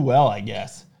us too well, I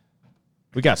guess.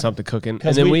 We got something cooking.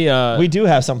 And then we do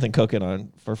have something cooking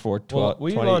on for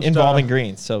 420 launched, involving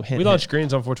greens. So we launched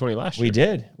greens on 420 last year. We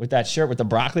did with that shirt, with the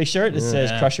broccoli shirt that says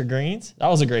Crush Your Greens. That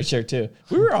was a great shirt too.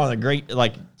 We were on a great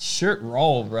shirt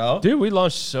roll, bro. Dude, we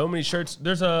launched so many shirts.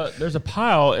 There's a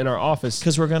pile in our office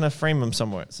because we're gonna frame them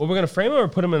somewhere. Well, we're gonna frame them or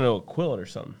put them in a quilt or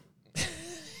something.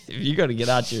 You got to get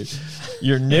out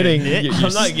your knitting.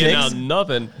 I'm not getting out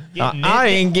nothing. I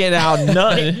ain't getting out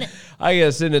nothing. I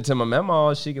gotta send it to my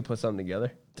mama. She could put something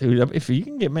together. Dude, if you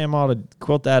can get Mama to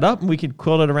quilt that up, and we could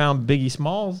quilt it around Biggie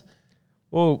Smalls.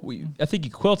 Well, I think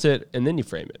you quilt it and then you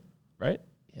frame it, right?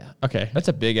 Yeah. Okay. That's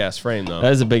a big ass frame, though.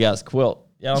 That is a big ass quilt.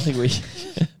 Yeah, I don't think we.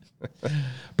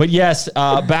 But yes,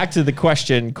 back to the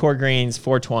question. Core Greens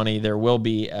 420. There will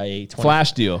be a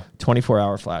flash deal,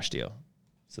 24-hour flash deal.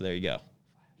 So there you go.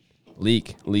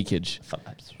 Leakage.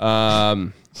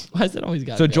 Why is it always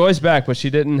got? So Joy's back, but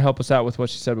she didn't help us out with what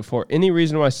she said before. Any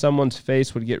reason why someone's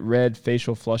face would get red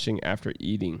facial flushing after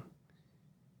eating?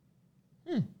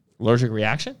 Allergic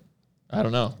reaction? I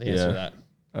don't know the answer to that.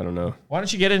 I don't know. Why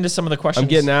don't you get into some of the questions? I'm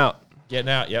getting out. Getting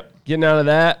out. Yep. Getting out of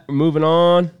that. We're moving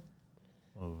on.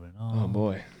 Oh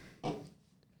boy.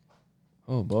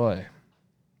 Oh boy.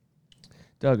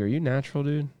 Doug, are you natural,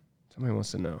 dude? Somebody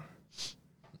wants to know.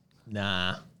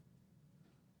 Nah.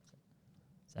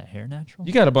 Is that hair natural?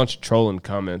 You got a bunch of trolling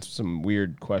comments, some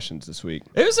weird questions this week.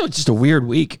 It was just a weird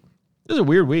week. It was a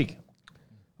weird week.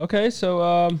 Okay,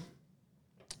 so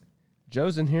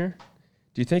Joe's in here.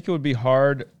 Do you think it would be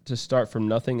hard to start from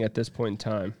nothing at this point in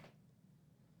time?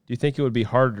 Do you think it would be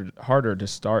harder to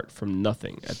start from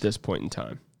nothing at this point in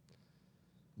time?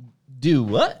 Do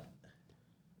what?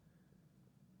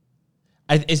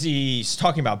 Is he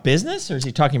talking about business or is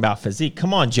he talking about physique?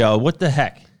 Come on, Joe. What the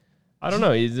heck? I don't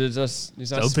know. He's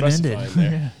not open-ended. specifying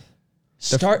there.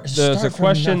 The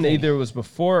question either was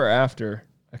before or after.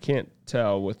 I can't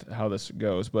tell with how this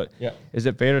goes, but is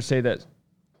it fair to say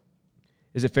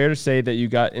that you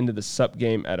got into the sup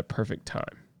game at a perfect time?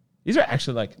 These are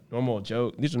actually like normal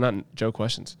Joe. These are not Joe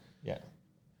questions. Yeah.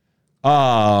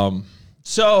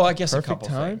 So I guess perfect a couple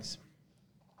times.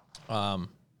 Things.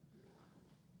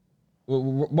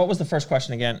 What was the first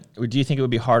question again? Do you think it would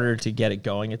be harder to get it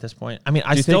going at this point? I mean,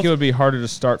 do you think it would be harder to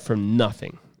start from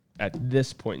nothing at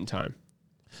this point in time?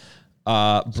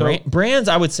 Brands,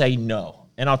 I would say no,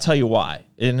 and I'll tell you why.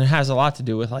 And it has a lot to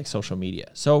do with like social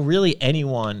media. So really,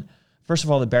 anyone. First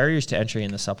of all, the barriers to entry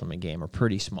in the supplement game are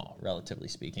pretty small, relatively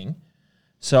speaking.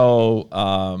 So,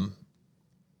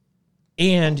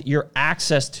 and your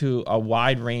access to a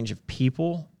wide range of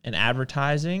people and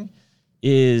advertising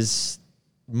is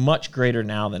much greater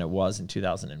now than it was in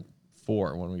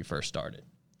 2004 when we first started,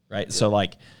 right? Yeah. So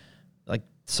like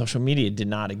social media did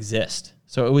not exist.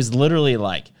 So it was literally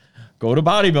like, go to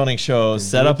bodybuilding shows,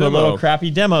 set up a little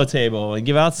crappy demo table and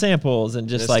give out samples and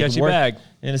just like sketchy bag.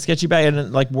 In a sketchy bag and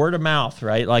then, like word of mouth,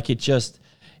 right? Like it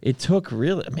took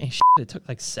really, it took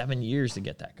like 7 years to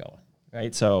get that going,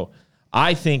 right? So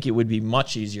I think it would be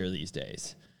much easier these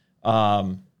days.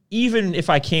 Even if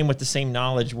I came with the same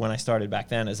knowledge when I started back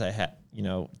then as I had,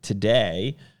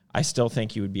 today, I still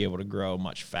think you would be able to grow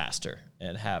much faster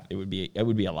and it would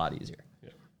be a lot easier.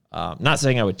 Yeah. Not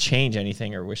saying I would change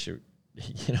anything or wish it,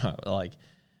 like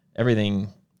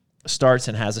everything starts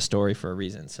and has a story for a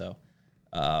reason. So,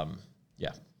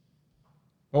 yeah.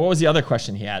 Well, what was the other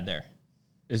question he had there?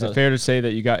 Is it fair to say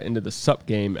that you got into the sup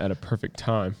game at a perfect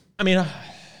time? I mean,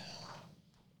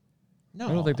 no.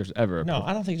 I don't think there's ever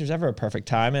I don't think there's ever a perfect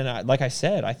time. And like I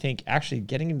said, I think actually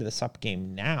getting into the sup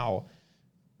game now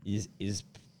is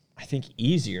I think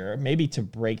easier maybe to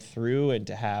break through and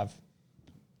to have.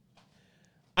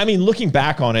 I mean, looking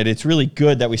back on it, it's really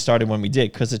good that we started when we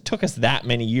did because it took us that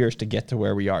many years to get to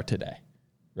where we are today,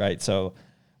 right? So,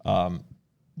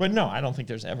 but no, I don't think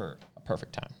there's ever a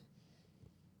perfect time.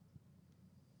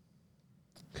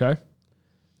 Okay.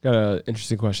 Got an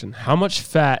interesting question. How much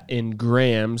fat in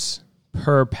grams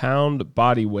per pound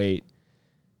body weight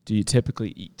do you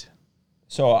typically eat?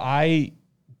 So I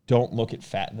don't look at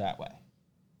fat that way.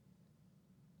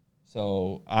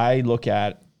 So I look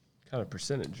at kind of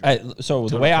percentage. So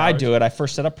the way I do it, I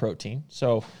first set up protein.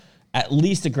 So at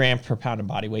least a gram per pound of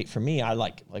body weight for me, I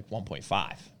like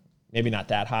 1.5. Maybe not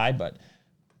that high, but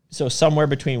So somewhere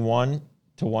between 1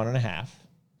 to 1.5,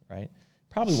 right?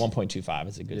 Probably 1.25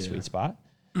 is a good sweet spot.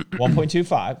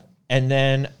 1.25. And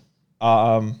then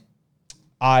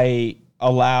I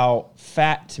allow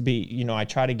fat to be, I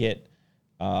try to get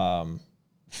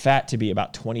fat to be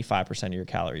about 25% of your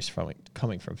calories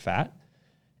coming from fat,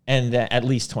 and then at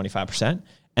least 25%.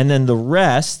 And then the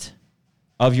rest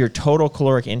of your total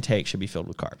caloric intake should be filled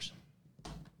with carbs.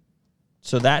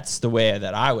 So that's the way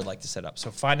that I would like to set up. So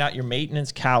find out your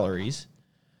maintenance calories.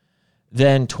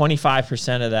 Then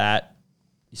 25% of that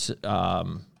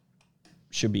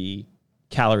should be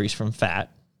calories from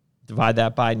fat. Divide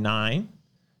that by 9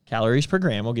 calories per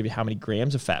gram. Will give you how many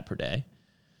grams of fat per day.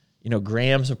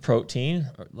 Grams of protein,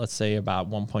 or let's say about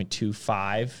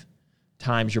 1.25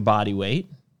 times your body weight,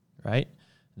 right?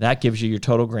 That gives you your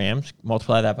total grams.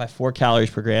 Multiply that by 4 calories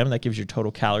per gram. That gives you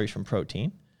total calories from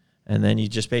protein. And then you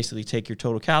just basically take your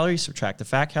total calories, subtract the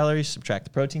fat calories, subtract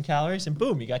the protein calories, and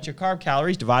boom, you got your carb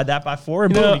calories. Divide that by 4,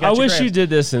 and boom, you got I your wish grams. you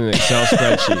did this in an Excel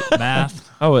spreadsheet. Math.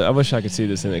 I wish I could see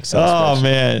this in an Excel spreadsheet. Oh,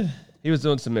 man. He was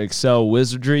doing some Excel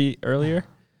wizardry earlier.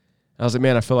 I was like,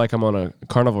 man, I feel like I'm on a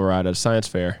carnival ride at a science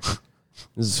fair.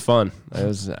 This is fun. I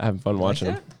was having fun watching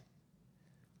him.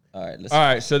 All right, All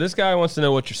right, so this guy wants to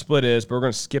know what your split is, but we're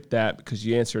going to skip that because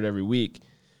you answer it every week.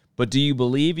 But do you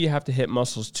believe you have to hit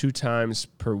muscles 2 times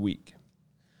per week?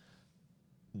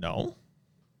 No.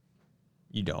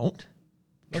 You don't.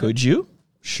 Okay. Could you?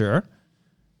 Sure.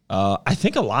 I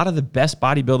think a lot of the best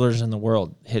bodybuilders in the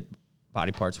world hit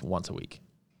body parts once a week.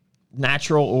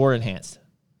 Natural or enhanced.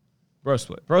 Bro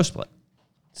split. Bro split.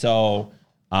 So,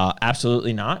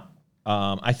 absolutely not.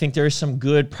 I think there is some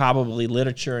good probably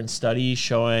literature and studies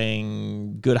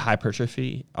showing good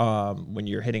hypertrophy when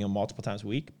you're hitting them multiple times a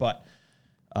week. But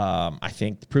I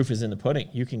think the proof is in the pudding.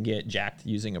 You can get jacked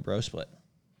using a bro split.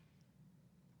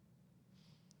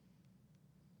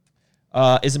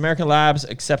 Is American Labs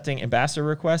accepting ambassador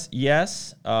requests?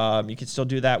 Yes, you can still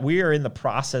do that. We are in the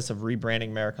process of rebranding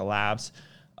American Labs.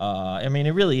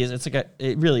 It really is.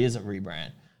 It really is a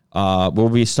rebrand. We'll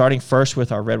be starting first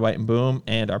with our Red, White, and Boom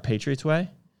and our Patriots Way.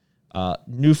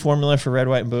 New formula for Red,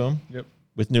 White, and Boom. Yep.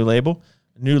 With new label.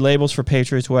 New labels for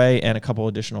Patriots Way and a couple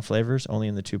additional flavors, only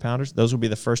in the 2-pounders. Those will be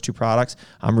the first 2 products.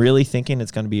 I'm really thinking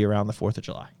it's going to be around the 4th of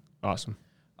July. Awesome.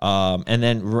 And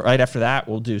then right after that,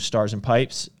 we'll do Stars and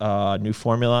Pipes, new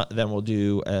formula. Then we'll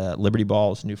do Liberty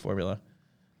Balls, new formula.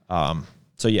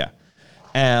 So we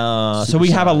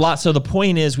have a lot. So the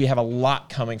point is we have a lot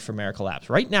coming from Miracle Labs.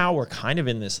 Right now, we're kind of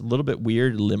in this little bit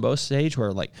weird limbo stage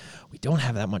where we don't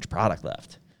have that much product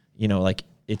left.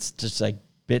 It's just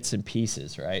bits and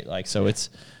pieces, right?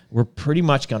 We're pretty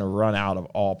much going to run out of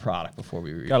all product before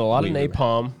we got a lot of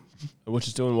napalm, which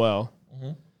is doing well.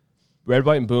 Mm-hmm. Red,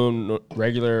 White, and Boom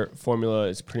regular formula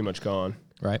is pretty much gone.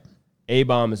 Right.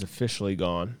 A-Bomb is officially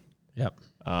gone. Yep.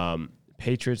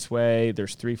 Patriots Way,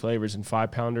 there's 3 flavors and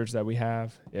 5-pounders that we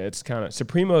have. Yeah, it's kind of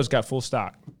Supremo's got full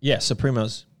stock. Yeah,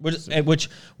 Supremo's, which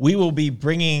we will be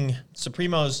bringing.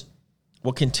 Supremo's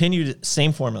will continue the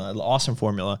same formula, awesome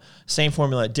formula, same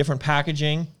formula, different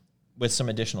packaging with some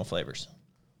additional flavors.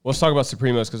 Let's talk about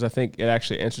Supremo's because I think it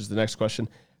actually answers the next question.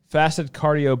 Fasted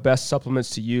cardio best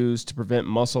supplements to use to prevent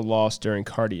muscle loss during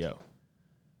cardio.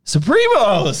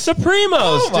 Supremo's,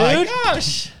 oh dude. My dude.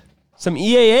 gosh. Some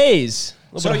EAAs.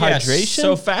 A little bit of hydration.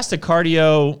 So fasted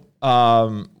cardio,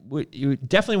 you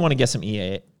definitely want to get some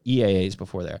EAAs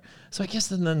before there. So I guess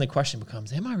then the question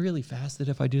becomes, am I really fasted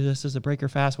if I do this as a breaker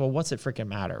fast? Well, what's it freaking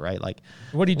matter, right?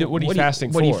 What do you do? What are you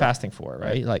fasting for? What are you fasting for,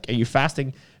 right? Are you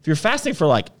fasting? If you're fasting for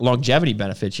longevity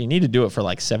benefits, you need to do it for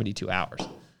 72 hours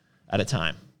at a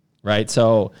time, right?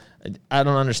 So I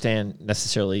don't understand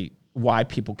necessarily why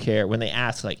people care when they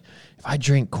ask, if I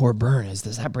drink Core Burn,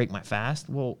 does that break my fast?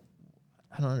 Well,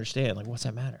 I don't understand. What's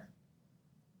that matter?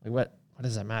 What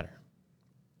does that matter?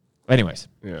 Anyways.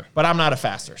 Yeah. But I'm not a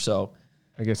faster, so.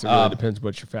 I guess it really depends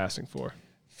what you're fasting for.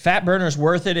 Fat burner is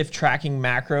worth it if tracking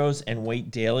macros and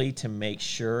weight daily to make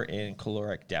sure in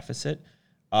caloric deficit.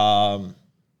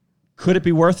 Could it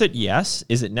be worth it? Yes.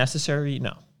 Is it necessary?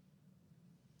 No.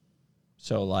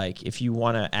 So, if you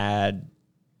want to add,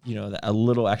 a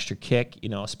little extra kick,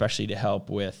 especially to help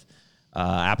with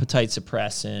appetite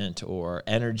suppressant or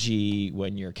energy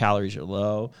when your calories are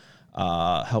low,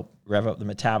 help rev up the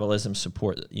metabolism,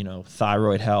 support,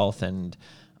 thyroid health and,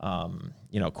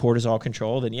 cortisol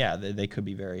control, then yeah, they could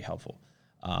be very helpful.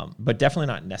 But definitely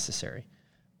not necessary.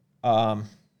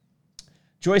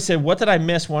 Joy said, what did I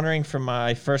miss? Wondering from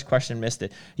my first question, missed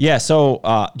it. Yeah. So,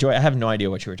 Joy, I have no idea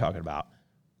what you were talking about.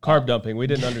 Carb dumping. We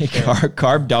didn't understand.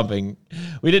 Carb dumping.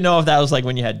 We didn't know if that was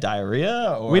when you had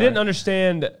diarrhea or. We didn't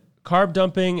understand carb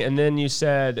dumping, and then you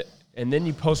said and then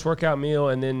you post-workout meal,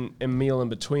 and then a meal in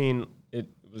between. It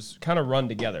was kind of run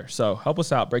together. So help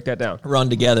us out. Break that down. Run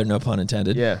together, no pun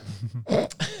intended. Yeah.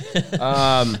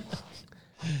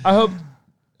 I hope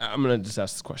I'm going to just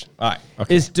ask this question. All right.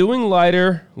 Okay. Is doing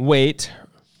lighter weight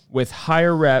with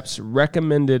higher reps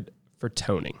recommended for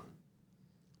toning?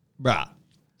 Bruh.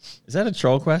 Is that a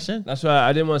troll question? That's why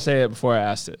I didn't want to say it before I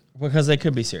asked it. Because they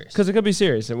could be serious. Because it could be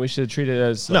serious, and we should treat it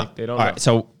as like they don't All know. right.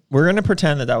 So we're going to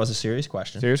pretend that was a serious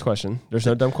question. Serious question. There's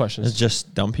no dumb It's questions.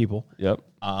 just dumb people. Yep.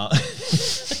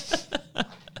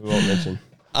 We won't mention.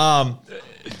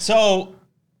 So,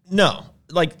 no.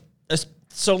 Like,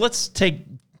 so let's take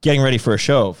getting ready for a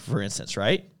show, for instance,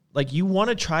 right? Like, you want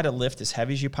to try to lift as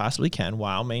heavy as you possibly can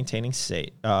while remaining safe.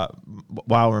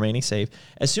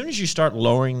 As soon as you start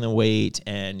lowering the weight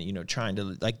and, you know, trying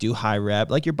to like do high rep,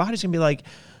 like your body's gonna be like,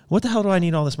 what the hell do I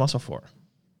need all this muscle for?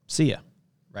 See ya,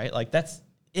 right? Like that's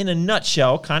in a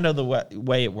nutshell, kind of the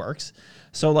way it works.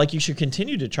 So like you should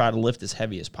continue to try to lift as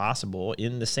heavy as possible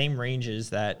in the same ranges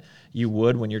that you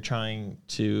would when you're trying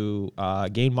to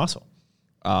gain muscle.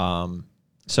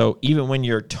 So even when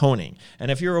you're toning, and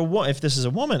if this is a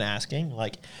woman asking,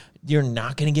 like you're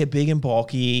not going to get big and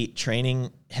bulky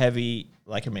training heavy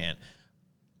like a man.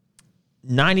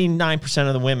 99%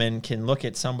 of the women can look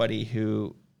at somebody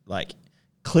who like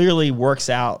clearly works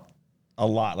out a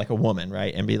lot like a woman,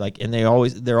 right? And be like, and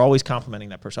they're always complimenting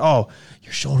that person. Oh,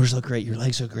 your shoulders look great. Your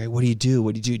legs look great. What do you do?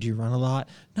 What do you do? Do you run a lot?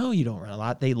 No, you don't run a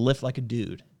lot. They lift like a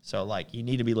dude. So like you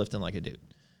need to be lifting like a dude.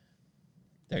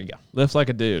 There you go. Lift like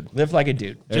a dude. Lift like a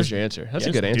dude. There's your answer. That's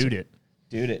a good answer. Dude it.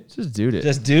 Dude it. Just dude it.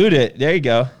 Just dude it. There you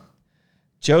go.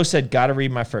 Joe said, got to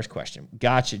read my first question.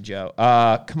 Gotcha, Joe.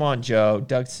 Come on, Joe.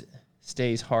 Doug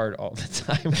stays hard all the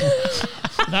time.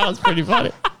 That was pretty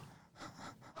funny.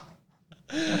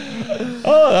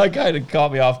 Oh, that kind of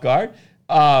caught me off guard.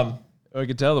 I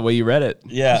could tell the way you read it.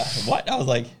 Yeah. What? I was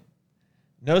like,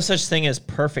 no such thing as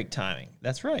perfect timing.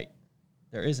 That's right.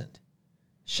 There isn't.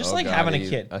 It's just like God, having a Eve.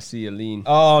 kid. I see you lean.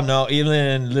 Oh, no,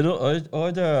 Elin. Little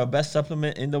order, best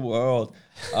supplement in the world.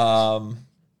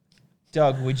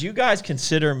 Doug, would you guys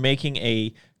consider making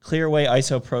a Clearway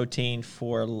isoprotein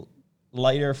for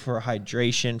lighter for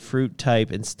hydration fruit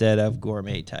type instead of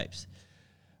gourmet types?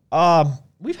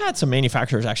 We've had some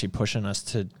manufacturers actually pushing us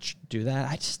to do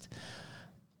that.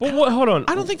 But what? Hold on.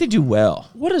 I don't think they do well.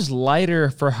 What does lighter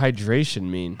for hydration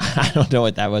mean? I don't know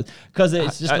what that was because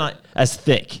it's just not as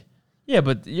thick. Yeah,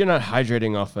 but you're not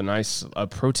hydrating off a nice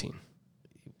protein.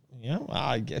 Yeah, well,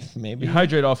 I guess maybe. You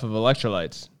hydrate off of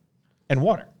electrolytes. And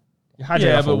water. You hydrate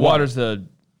Yeah, off but of water. water's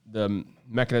the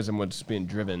mechanism what's being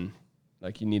driven.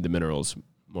 Like you need the minerals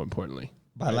more importantly.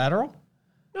 Bilateral?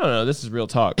 No, this is real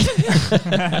talk.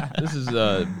 This is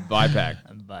a BiPAC.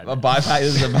 A BiPAC.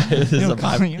 This is a BiPAC. This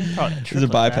is a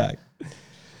BiPAC.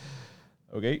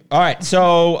 Okay. All right.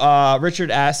 So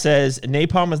Richard says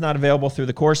napalm is not available through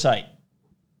the core site.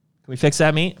 Can we fix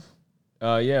that, meat?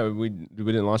 Yeah, we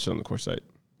didn't launch it on the core site.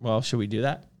 Well, should we do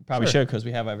that? Probably Sure. should because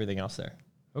we have everything else there.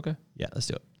 Okay. Yeah, let's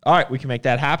do it. All right, we can make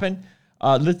that happen.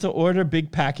 Little order,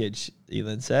 big package,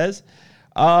 Elin says.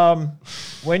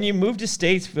 When you move to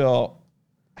Statesville,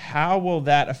 how will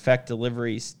that affect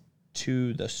deliveries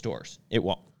to the stores? It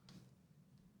won't.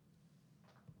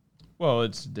 Well,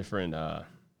 it's different.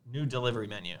 New delivery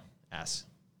menu. Ask.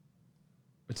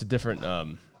 It's a different.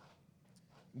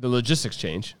 The logistics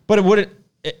change. But it wouldn't.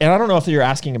 And I don't know if you're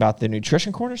asking about the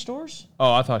Nutrition Corner stores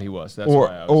Oh, I thought he was. That's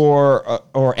why I was.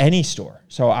 or any store.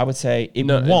 So I would say it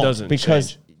won't doesn't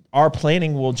because change. our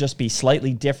planning will just be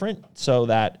slightly different so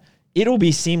that it'll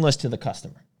be seamless to the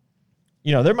customer.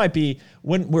 You know, there might be,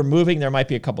 when we're moving, there might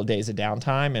be a couple of days of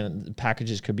downtime and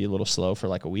packages could be a little slow for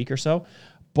like a week or so.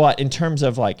 But in terms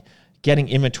of like getting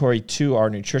inventory to our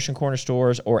Nutrition Corner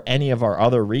stores or any of our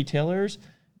other retailers,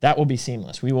 that will be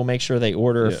seamless. We will make sure they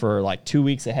order for like 2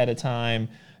 weeks ahead of time,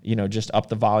 you know, just up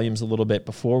the volumes a little bit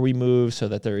before we move so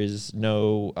that there is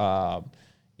no,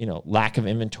 lack of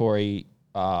inventory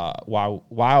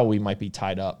while we might be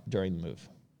tied up during the move.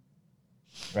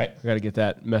 Right? We got to get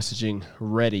that messaging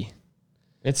ready.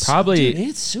 It's Probably- dude,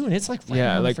 it's soon. It's like right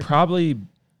Yeah, around like the probably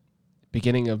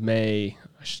beginning of May,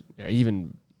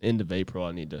 even end of April.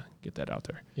 I need to get that out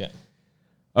there. yeah.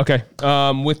 Okay.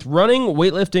 With running,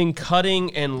 weightlifting,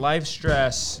 cutting, and life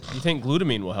stress, do you think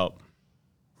glutamine will help?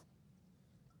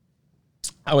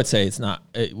 I would say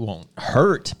it won't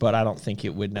hurt, but I don't think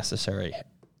it would necessarily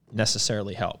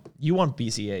help. You want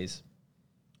BCAAs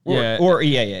or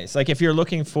EAAs. Like if you're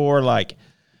looking for like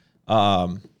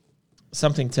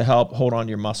something to help hold on to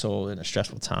your muscle in a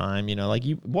stressful time, you know, like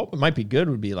what might be good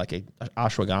would be like a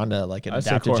ashwagandha, like an I'd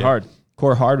say adaptogen. Core Hard.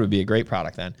 Core Hard would be a great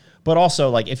product then. But also,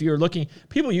 like, if you're looking,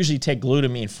 people usually take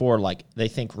glutamine for, like, they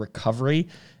think recovery.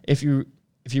 If you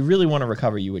really want to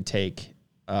recover, you would take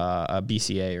a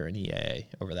BCA or an EAA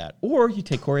over that. Or you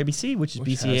take Core ABC, which is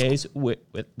BCAAs,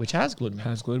 which has glutamine.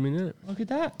 Has glutamine in it. Look at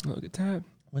that. Look at that.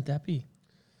 What'd that be?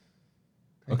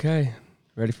 Okay.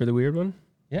 Ready for the weird one?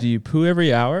 Yeah. Do you poo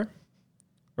every hour?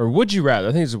 Or would you rather?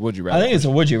 I think it's a would you rather. I think it's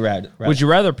a would you rather. Would you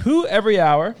rather poo every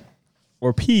hour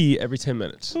or pee every 10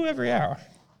 minutes? Poo every hour.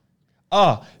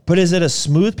 Oh, but is it a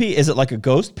smooth pee? Is it like a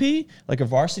ghost pee? Like a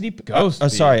varsity? Ghost pee.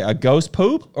 Sorry, a ghost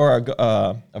poop or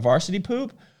a varsity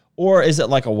poop? Or is it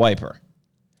like a wiper?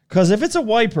 Because if it's a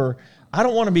wiper, I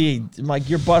don't want to be, like,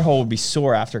 your butthole would be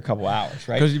sore after a couple hours,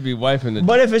 right? Because you'd be wiping the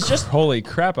But if it's just holy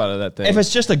crap out of that thing. if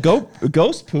it's just a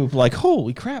ghost poop, like,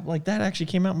 holy crap, like that actually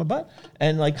came out my butt.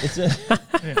 And like it's a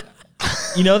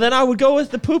then I would go with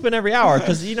the pooping every hour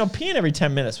because peeing every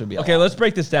 10 minutes would be Okay, let's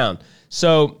break this down.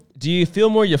 So, do you feel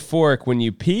more euphoric when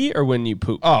you pee or when you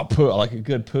poop? Oh, poo, like a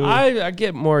good poo. I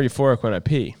get more euphoric when I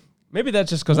pee. Maybe that's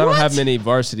just because I don't have What? many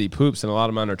varsity poops and a lot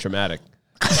of mine are traumatic.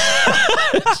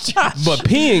 But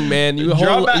peeing, man, you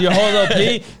hold a little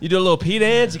pee, you do a little pee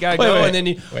dance, you gotta go, and then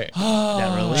you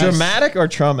Dramatic or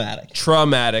traumatic?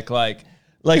 traumatic, like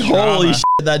Holy shit,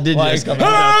 that did like just come out.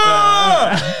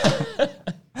 "Ah!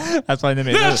 That's why they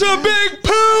made That's those, a big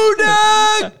poo,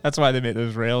 dog. that's why they made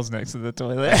those rails next to the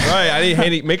toilet. Right, I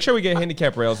need make sure we get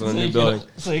handicap rails in the new building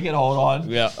So you can hold on.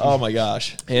 Yeah. Oh my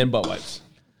gosh. and butt wipes.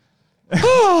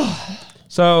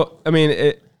 So, I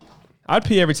mean, I'd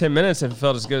pee every 10 minutes if it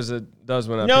felt as good as it does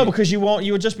when I No, pee. because you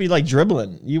would just be like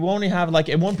dribbling. You won't have like,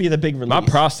 it won't be the big release. My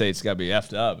prostate's got to be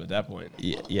effed up at that point.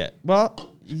 Yeah.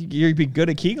 Well, you'd be good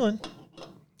at Keegling.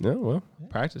 No, well,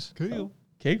 practice. Kegel.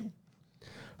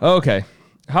 Okay.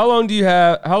 How long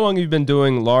have you been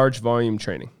doing large volume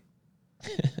training?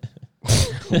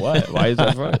 What? Why is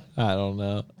that funny? I don't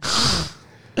know.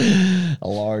 A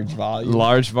large volume.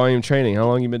 Large volume training. How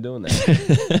long you been doing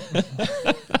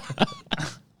that?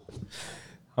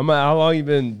 How long you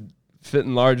been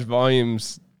fitting large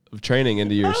volumes of training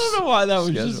into your I don't know why that was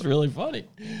schedule. just really funny.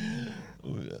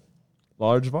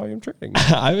 Large volume training?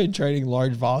 I've been training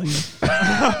large volume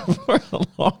for a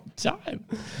long time.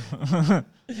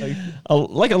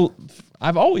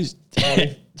 I've always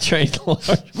trained large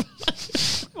volume.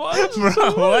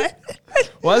 What?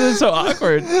 Why is it so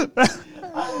awkward?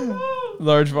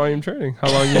 Large volume training.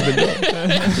 How long you been doing it?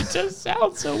 It just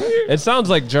sounds so weird. It sounds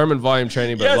like German volume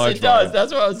training, but Yes, large it does. volume.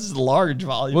 That's why it's just large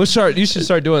volume. You should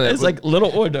start doing that. It's like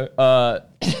little order.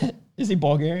 Is he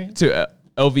Bulgarian? to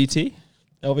LVT.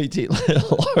 LVT,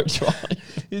 large volume.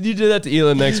 You do that to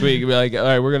Elon next week. You'll be like, all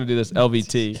right, we're gonna do this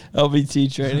LVT.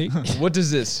 LVT training. What is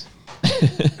this?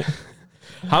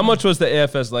 How much was the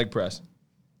AFS leg press?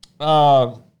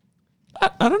 I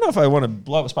don't know if I want to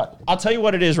blow up a spot. I'll tell you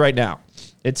what it is right now.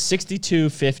 It's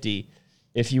 $62.50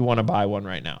 if you want to buy one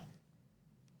right now.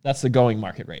 That's the going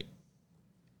market rate.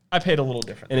 I paid a little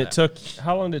different. And it took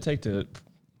how long did it take to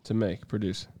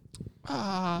produce?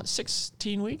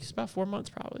 16 weeks, about 4 months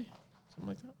probably, something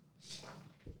like that.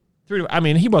 I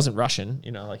mean, he wasn't Russian,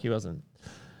 he wasn't.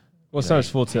 Well, it's not his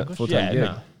full time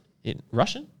Yeah, gig. no.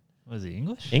 Russian, Was he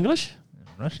English? English,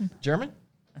 Russian? German.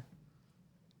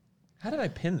 How did I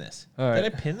pin this? All right.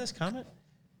 Did I pin this comment?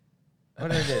 What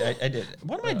did I do? I did.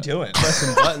 What am I doing?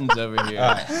 Pressing buttons over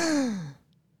here.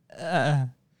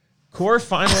 Core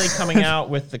finally coming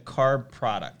out with the carb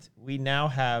product. We now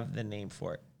have the name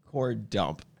for it. Core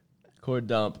Dump. Core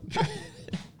dump.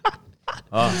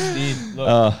 Oh, Steve,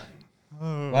 look.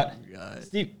 What?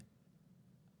 Steve.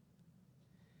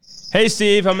 Hey,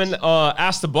 Steve, I'm in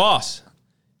Ask the Boss.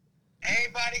 Hey,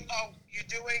 buddy. Oh, you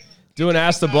Doing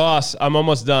Ask the Boss. I'm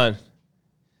almost done.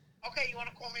 Okay, you want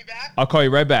to call me back? I'll call you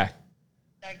right back.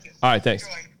 Thank you. All right, thanks.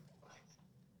 Enjoy.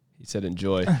 He said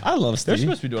enjoy. I love They're Steve.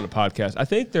 supposed to be doing a podcast. I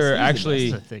think they're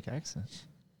actually. That's a thick accent.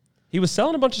 He was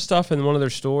selling a bunch of stuff in one of their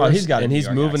stores. Oh, he's got a and New he's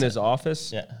York moving accent. his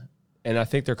office. Yeah. And I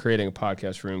think they're creating a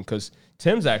podcast room because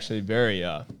Tim's actually very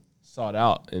sought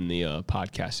out in the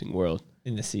podcasting world.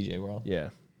 In the CJ world. Yeah.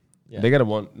 Yeah. They got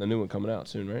a new one coming out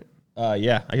soon, right?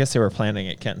 Yeah. I guess they were planning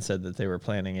it. Kenton said that they were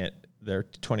planning it. Their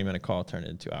 20-minute call turned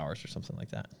into 2 hours or something like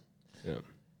that.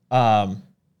 Yeah.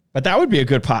 But that would be a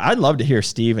good pod. I'd love to hear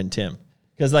Steve and Tim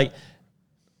because they're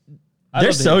love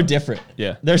to so hear- different.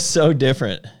 Yeah. They're so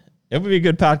different. It would be a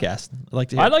good podcast. I'd like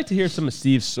to hear. I'd like to hear some of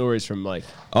Steve's stories from like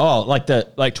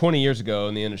 20 years ago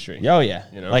in the industry. Oh yeah.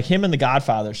 You know? Like him and the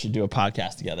Godfather should do a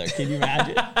podcast together. Can you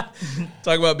imagine?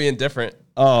 Talk about being different.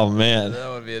 Oh man. That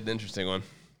would be an interesting one.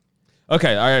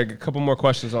 Okay, I got a couple more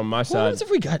questions on my What side.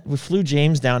 if we flew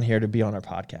James down here to be on our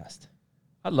podcast?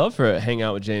 I'd love for hang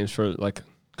out with James for like a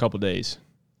couple days.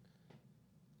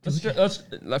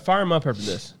 Let's fire him up after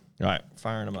this. All right,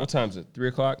 firing them What up. time is it?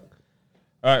 3:00.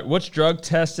 All right. Which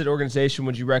drug-tested organization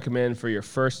would you recommend for your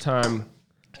first-time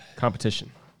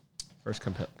competition?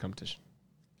 Competition.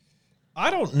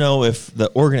 I don't know if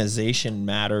the organization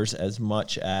matters as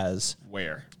much as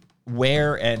Where?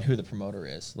 and who the promoter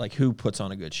is, like who puts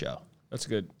on a good show, That's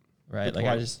good. right? Good Like I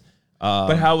point. just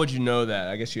But how would you know that?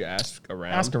 I guess you ask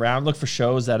around. ask around, look for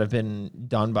shows that have been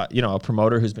done by a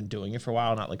promoter who's been doing it for a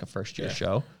while, not like a first year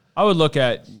show. I would look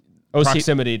at OC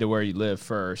proximity to where you live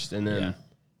first, and then Yeah.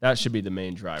 that should be the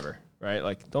main driver, right?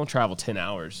 Like, don't travel 10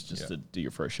 hours just to do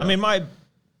your first show. I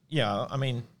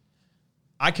mean,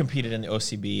 I competed in the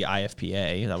OCB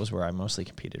IFPA. That was where I mostly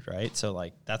competed, right? So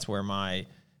like that's where my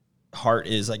heart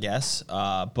is, I guess.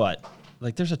 But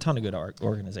like, there's a ton of good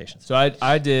organizations. so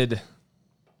I did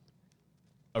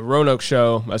a Roanoke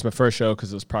show as my first show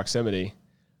because it was proximity,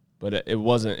 but it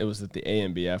wasn't. It was at the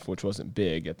AMBF, which wasn't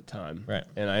big at the time, Right.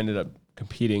 And I ended up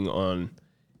competing on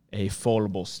a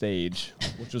foldable stage,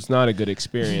 which was not a good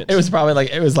experience. It was probably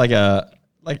like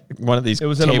one of these. It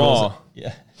was in a tables. mall.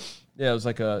 Yeah. Yeah, it was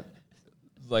like a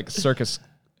circus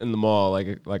in the mall, like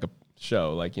a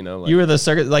show, like. You were the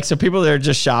circuit, like, so people that are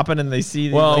just shopping and they see.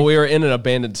 Well, like, we were in an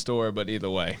abandoned store, but either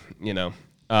way,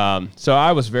 So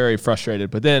I was very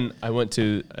frustrated. But then I went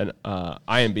to an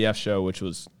IMBF show, which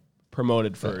was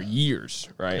promoted for years,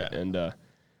 right? Yeah. And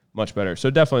much better. So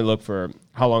definitely look for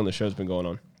how long the show's been going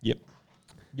on.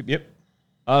 Yep.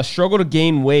 Struggle to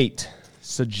gain weight.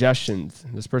 Suggestions.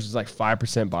 This person's like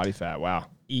 5% body fat. Wow.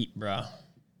 Eat, bro.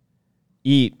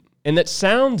 Eat. And it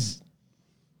sounds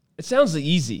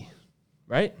easy,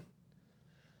 right?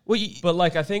 Well, But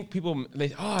like I think people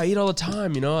I eat all the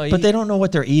time, but they don't know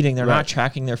what they're eating. They're Right. not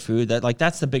tracking their food.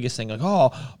 That's the biggest thing. Like,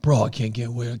 oh, bro, I can't get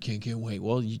weight.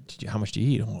 Well, how much do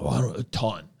you eat? Oh, I don't, a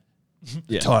ton.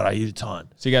 Yeah. I eat a ton.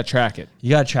 So you got to track it. You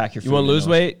gotta track your food. You want to to lose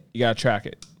know. weight? You got to track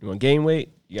it. You want to gain weight?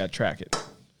 You got to track it.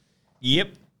 Yep.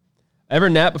 Ever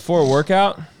nap before a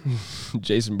workout?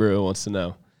 Jason Brewer wants to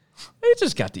know. He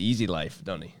just got the easy life,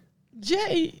 don't he?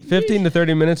 Jay, 15 to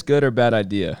 30 minutes, good or bad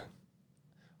idea?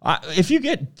 if you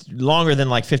get longer than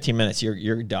like 15 minutes,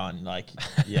 you're done. Like,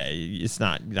 yeah, it's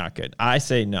not good. I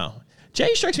say no.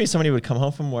 Jay strikes me as somebody who would come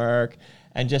home from work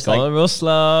and just Going real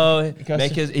slow. Because-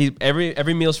 Make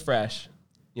every meal's fresh.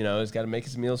 He's got to make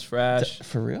his meals fresh.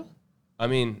 for real. I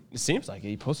mean, it seems like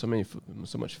he posts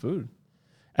so much food.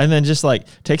 And then just like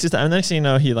takes his time. And next thing you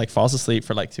know, he like falls asleep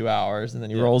for like 2 hours, and then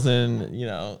he rolls in.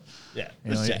 Yeah,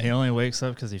 it's Jay. He only wakes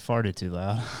up because he farted too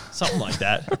loud. Something like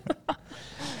that.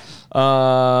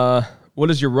 What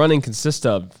does your running consist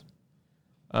of?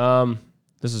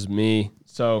 This is me.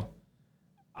 So,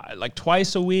 like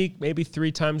twice a week, maybe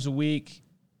 3 times a week.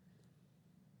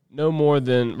 No more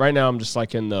than right now. I'm just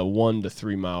like in the 1 to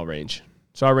 3 mile range.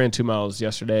 So I ran 2 miles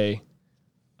yesterday.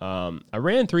 I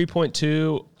ran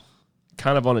 3.2,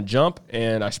 kind of on a jump,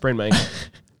 and I sprained my ankle.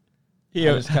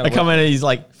 I come in and he's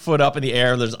like foot up in the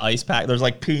air. There's ice pack. There's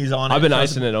like peas on it. I've been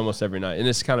icing it almost every night, and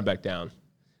it's kind of back down.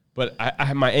 But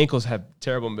my ankles have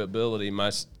terrible mobility.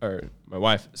 My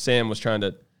wife Sam was trying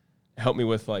to help me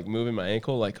with like moving my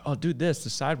ankle, like, oh, do this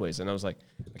sideways, and I was like,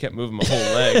 I kept moving my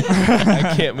whole leg.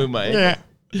 I can't move my ankle.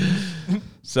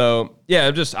 So yeah,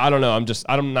 I don't know.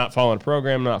 I'm not following a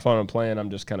program, not following a plan. I'm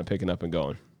just kind of picking up and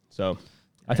going. So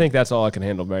I think that's all I can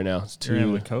handle right now. It's You're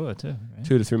in Wacoa too, right?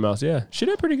 2 to 3 miles. Yeah, she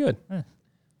did pretty good. Yeah.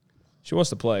 She wants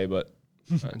to play, but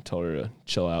I told her to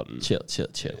chill out and chill.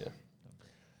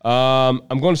 I'm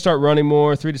going to start running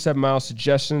more. 3 to 7 miles.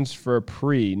 Suggestions for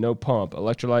no pump,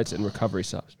 electrolytes, and recovery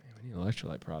subs. Man, we need an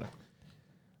electrolyte product.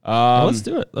 Let's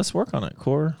do it. Let's work on it.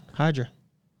 Core Hydra.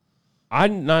 I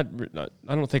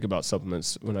don't think about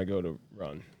supplements when I go to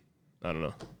run. I don't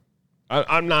know.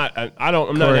 I'm not an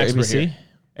expert ABC? here.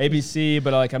 ABC,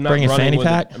 but like I'm not Bring a running fanny with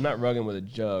pack? I'm not running with a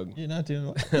jug. You're not doing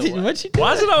what you do?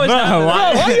 Why is it always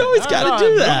Why you always got to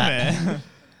do that?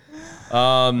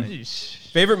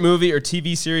 Favorite movie or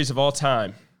TV series of all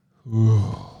time?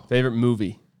 Favorite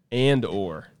movie and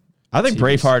or I think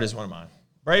TVs. Braveheart is one of mine.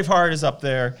 Braveheart is up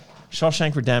there.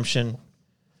 Shawshank Redemption.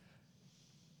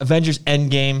 Avengers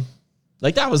Endgame.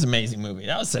 Like, that was an amazing movie.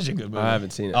 That was such a good movie. I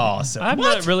haven't seen it. Oh, so I'm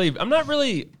not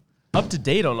really up to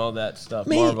date on all that stuff.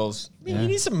 Me- Marvels. I mean, you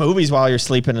need some movies while you're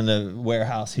sleeping in the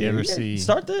warehouse here. You ever Yeah, see-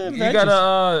 Start the Avengers. You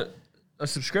got a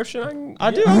subscription?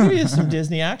 I do. I'll give you some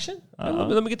Disney action.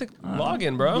 Let me get the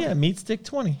login, bro. Yeah, Meat Stick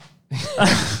 20.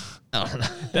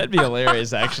 That'd be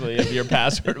hilarious, actually, if your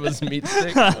password was meat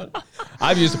stick.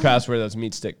 I've used a password that's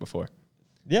meat stick before.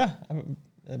 Yeah,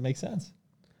 that makes sense.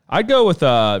 I'd go with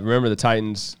Remember the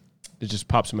Titans. It just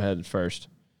pops in my head first.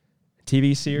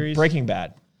 TV series. Breaking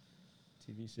Bad.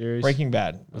 TV series. Breaking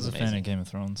Bad I was was a amazing. fan of Game of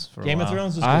Thrones for Game a of while.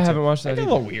 Thrones was I good haven't too. watched that They got a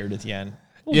either. little weird at the end.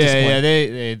 A little Yeah,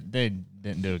 disappointing. they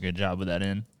didn't do a good job with that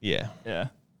in. Yeah. Yeah.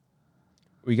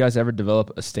 Will you guys ever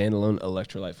develop a standalone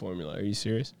electrolyte formula? Are you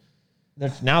serious?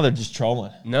 Now they're just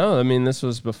trolling. No, I mean this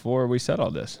was before we said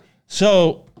all this.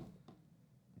 So,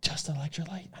 just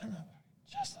electrolyte? I don't know.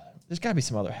 There's got to be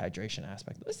some other hydration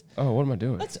aspect. Oh, what am I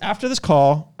doing? Let's after this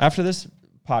call, after this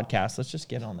podcast, let's just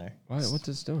get on there. What's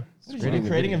this doing?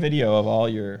 Creating a video of all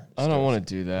your. I don't want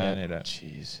to do that. Yeah, no.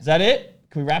 Jeez. Is that it?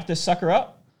 Can we wrap this sucker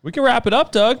up? We can wrap it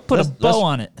up, Doug. Put a bow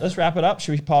on it. Let's wrap it up.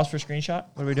 Should we pause for a screenshot?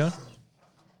 What are we doing?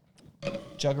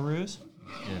 Juggaroos?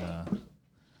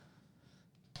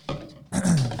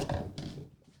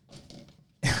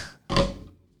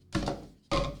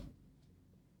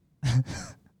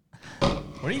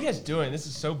 What are you guys doing? This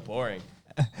is so boring.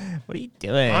 What are you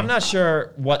doing? I'm not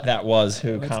sure what that was.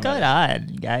 Who What's commented? going on,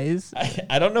 guys?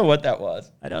 I don't know what that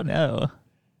was. I don't know.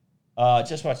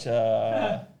 Just watch.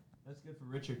 That's good for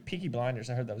Richard. Peaky Blinders.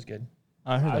 I heard that was good.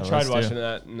 I heard I that tried was, too. watching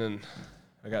that and then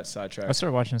I got I sidetracked.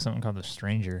 started watching something called The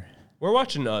Stranger. We're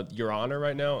watching Your Honor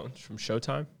right now. It's from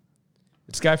Showtime.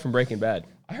 It's a guy from Breaking Bad.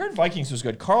 I heard Vikings was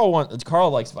good. Carl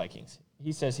likes Vikings.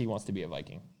 He says he wants to be a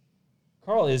Viking.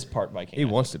 Carl is part Viking. He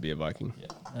wants to be a Viking.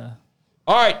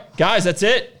 All right, guys, that's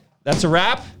it. That's a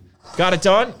wrap. Got it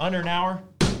done. Under an hour.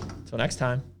 Until next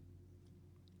time.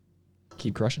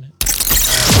 Keep crushing it.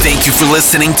 Thank you for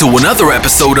listening to another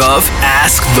episode of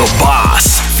Ask the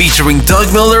Boss, featuring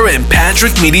Doug Miller and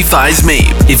Patrick Meaty Thighs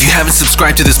Mabe. If you haven't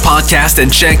subscribed to this podcast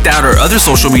and checked out our other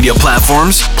social media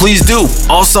platforms, please do.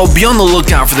 Also, be on the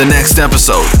lookout for the next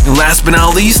episode. And last but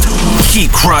not least,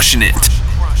 keep crushing it.